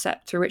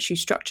concept through which you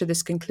structure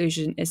this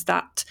conclusion is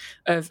that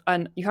of,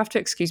 and you have to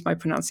excuse my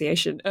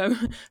pronunciation,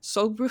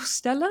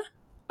 Sollbruchstelle?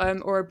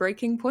 Or a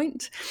breaking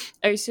point.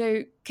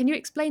 So can you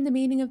explain the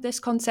meaning of this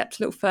concept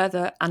a little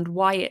further and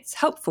why it's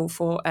helpful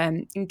for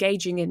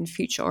engaging in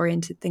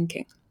future-oriented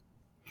thinking?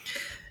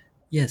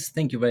 Yes,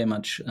 thank you very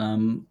much.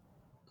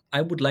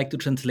 I would like to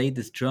translate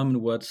this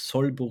German word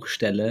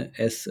Sollbruchstelle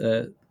as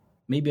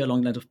maybe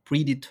along the lines of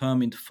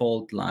predetermined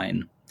fault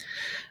line.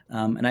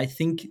 And I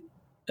think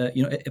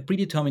a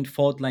predetermined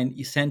fault line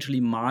essentially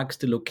marks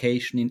the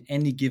location in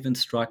any given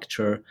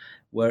structure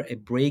where a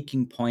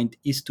breaking point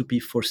is to be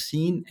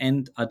foreseen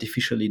and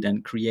artificially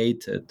then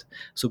created.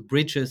 So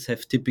bridges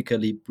have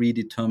typically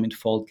predetermined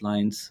fault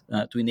lines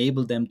to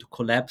enable them to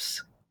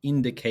collapse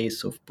in the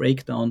case of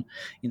breakdown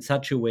in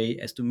such a way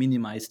as to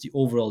minimize the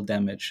overall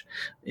damage.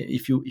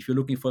 If you're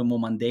looking for a more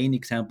mundane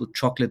example,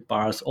 chocolate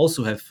bars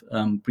also have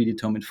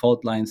predetermined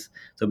fault lines,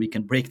 so we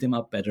can break them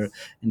up better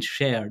and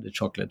share the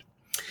chocolate.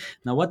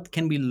 Now, what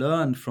can we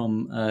learn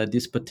from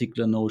this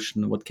particular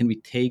notion? What can we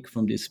take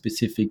from this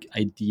specific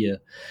idea?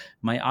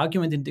 My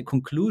argument in the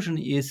conclusion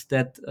is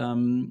that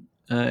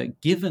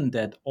given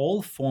that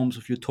all forms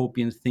of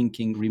utopian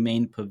thinking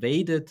remain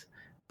pervaded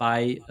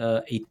by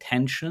a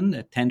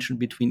tension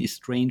between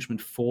estrangement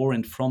for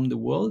and from the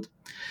world,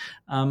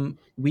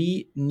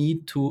 we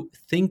need to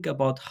think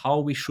about how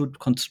we should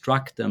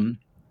construct them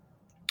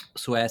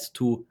so as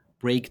to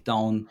break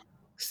down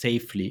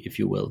safely, if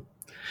you will.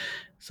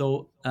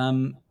 So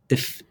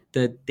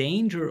the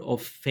danger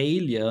of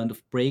failure and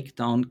of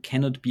breakdown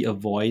cannot be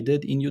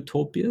avoided in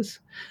utopias.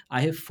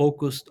 I have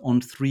focused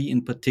on three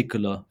in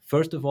particular.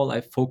 First of all,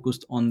 I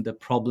focused on the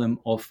problem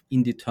of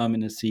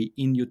indeterminacy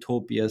in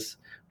utopias,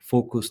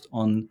 focused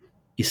on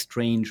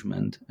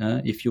estrangement.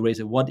 If you raise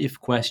a what-if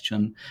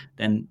question,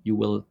 then you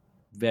will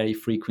very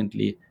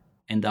frequently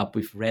end up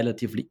with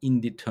relatively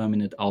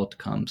indeterminate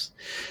outcomes.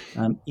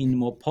 In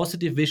more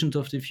positive visions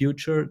of the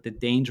future, the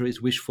danger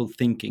is wishful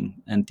thinking,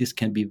 and this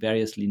can be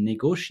variously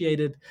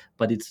negotiated,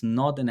 but it's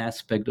not an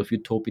aspect of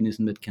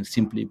utopianism that can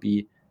simply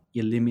be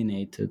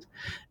eliminated.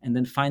 And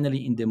then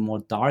finally, in the more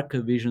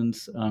darker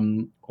visions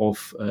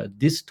of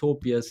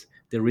dystopias,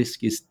 the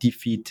risk is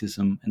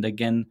defeatism. And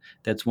again,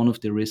 that's one of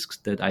the risks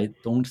that I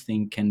don't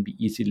think can be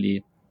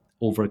easily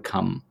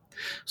overcome.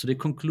 So the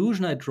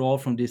conclusion I draw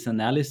from this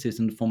analysis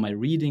and from my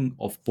reading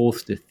of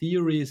both the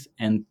theories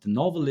and the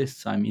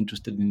novelists I'm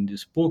interested in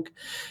this book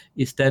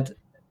is that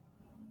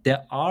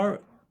there are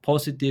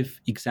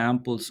positive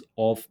examples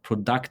of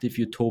productive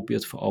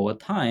utopias for our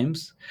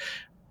times,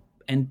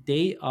 and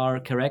they are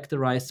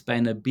characterized by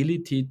an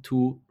ability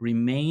to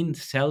remain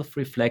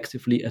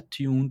self-reflexively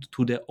attuned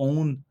to their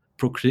own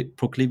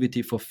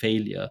proclivity for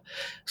failure.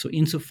 So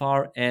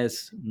insofar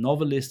as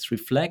novelists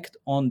reflect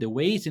on the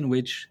ways in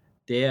which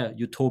their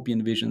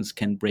utopian visions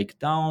can break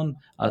down,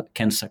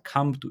 can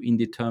succumb to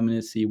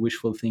indeterminacy,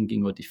 wishful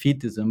thinking, or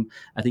defeatism,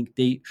 I think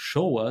they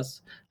show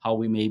us how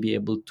we may be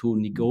able to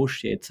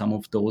negotiate some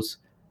of those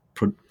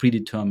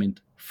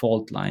predetermined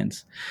fault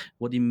lines.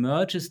 What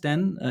emerges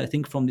then, I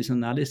think, from this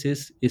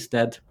analysis is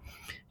that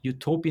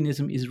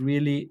utopianism is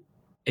really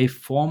a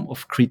form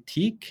of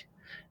critique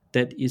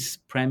that is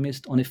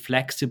premised on a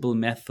flexible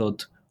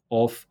method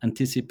of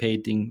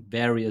anticipating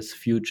various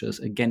futures.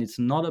 Again, it's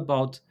not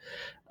about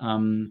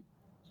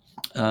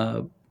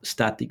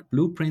static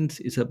blueprints.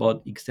 It's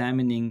about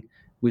examining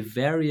with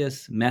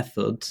various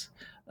methods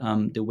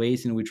the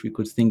ways in which we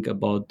could think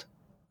about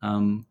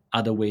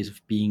other ways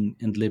of being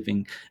and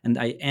living. And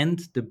I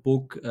end the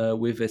book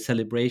with a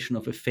celebration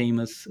of a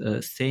famous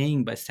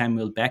saying by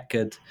Samuel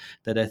Beckett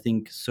that I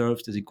think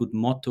serves as a good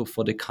motto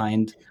for the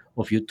kind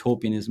of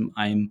utopianism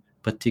I'm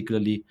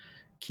particularly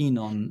keen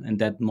on. And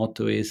that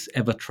motto is,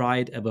 ever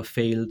tried, ever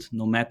failed,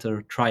 no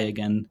matter, try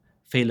again,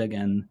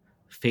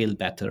 fail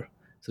better.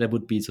 So that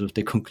would be sort of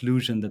the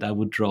conclusion that I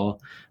would draw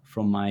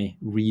from my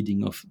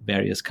reading of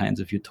various kinds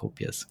of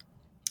utopias.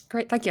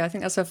 Great, thank you. I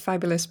think that's a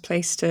fabulous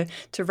place to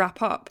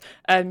wrap up.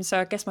 So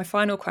I guess my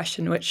final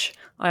question, which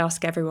I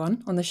ask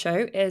everyone on the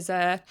show, is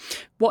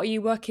what are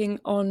you working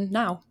on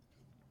now?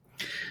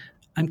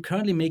 I'm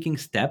currently making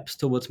steps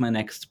towards my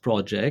next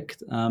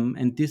project,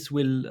 and this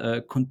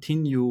will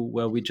continue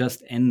where we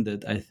just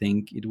ended, I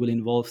think. It will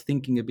involve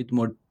thinking a bit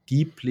more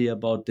deeply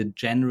about the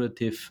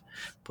generative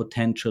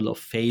potential of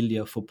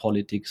failure for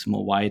politics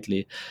more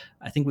widely.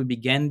 I think we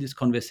began this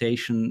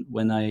conversation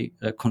when I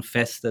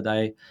confessed that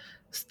I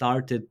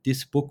started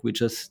this book we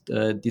just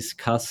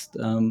discussed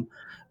at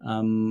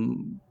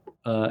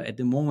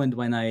the moment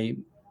when I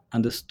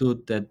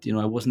understood that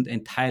I wasn't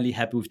entirely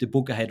happy with the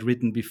book I had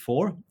written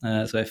before,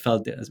 so I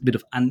felt a bit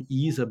of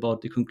unease about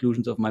the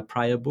conclusions of my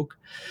prior book,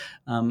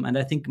 and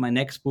I think my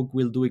next book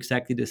will do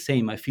exactly the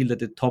same. I feel that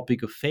the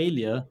topic of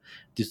failure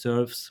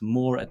deserves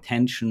more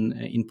attention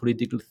in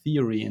political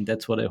theory, and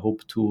that's what I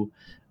hope to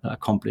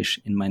accomplish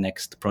in my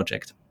next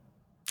project.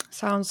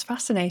 Sounds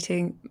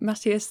fascinating.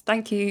 Matthias,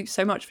 thank you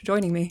so much for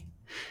joining me.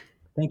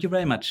 Thank you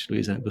very much,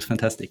 Louisa. It was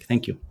fantastic.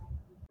 Thank you.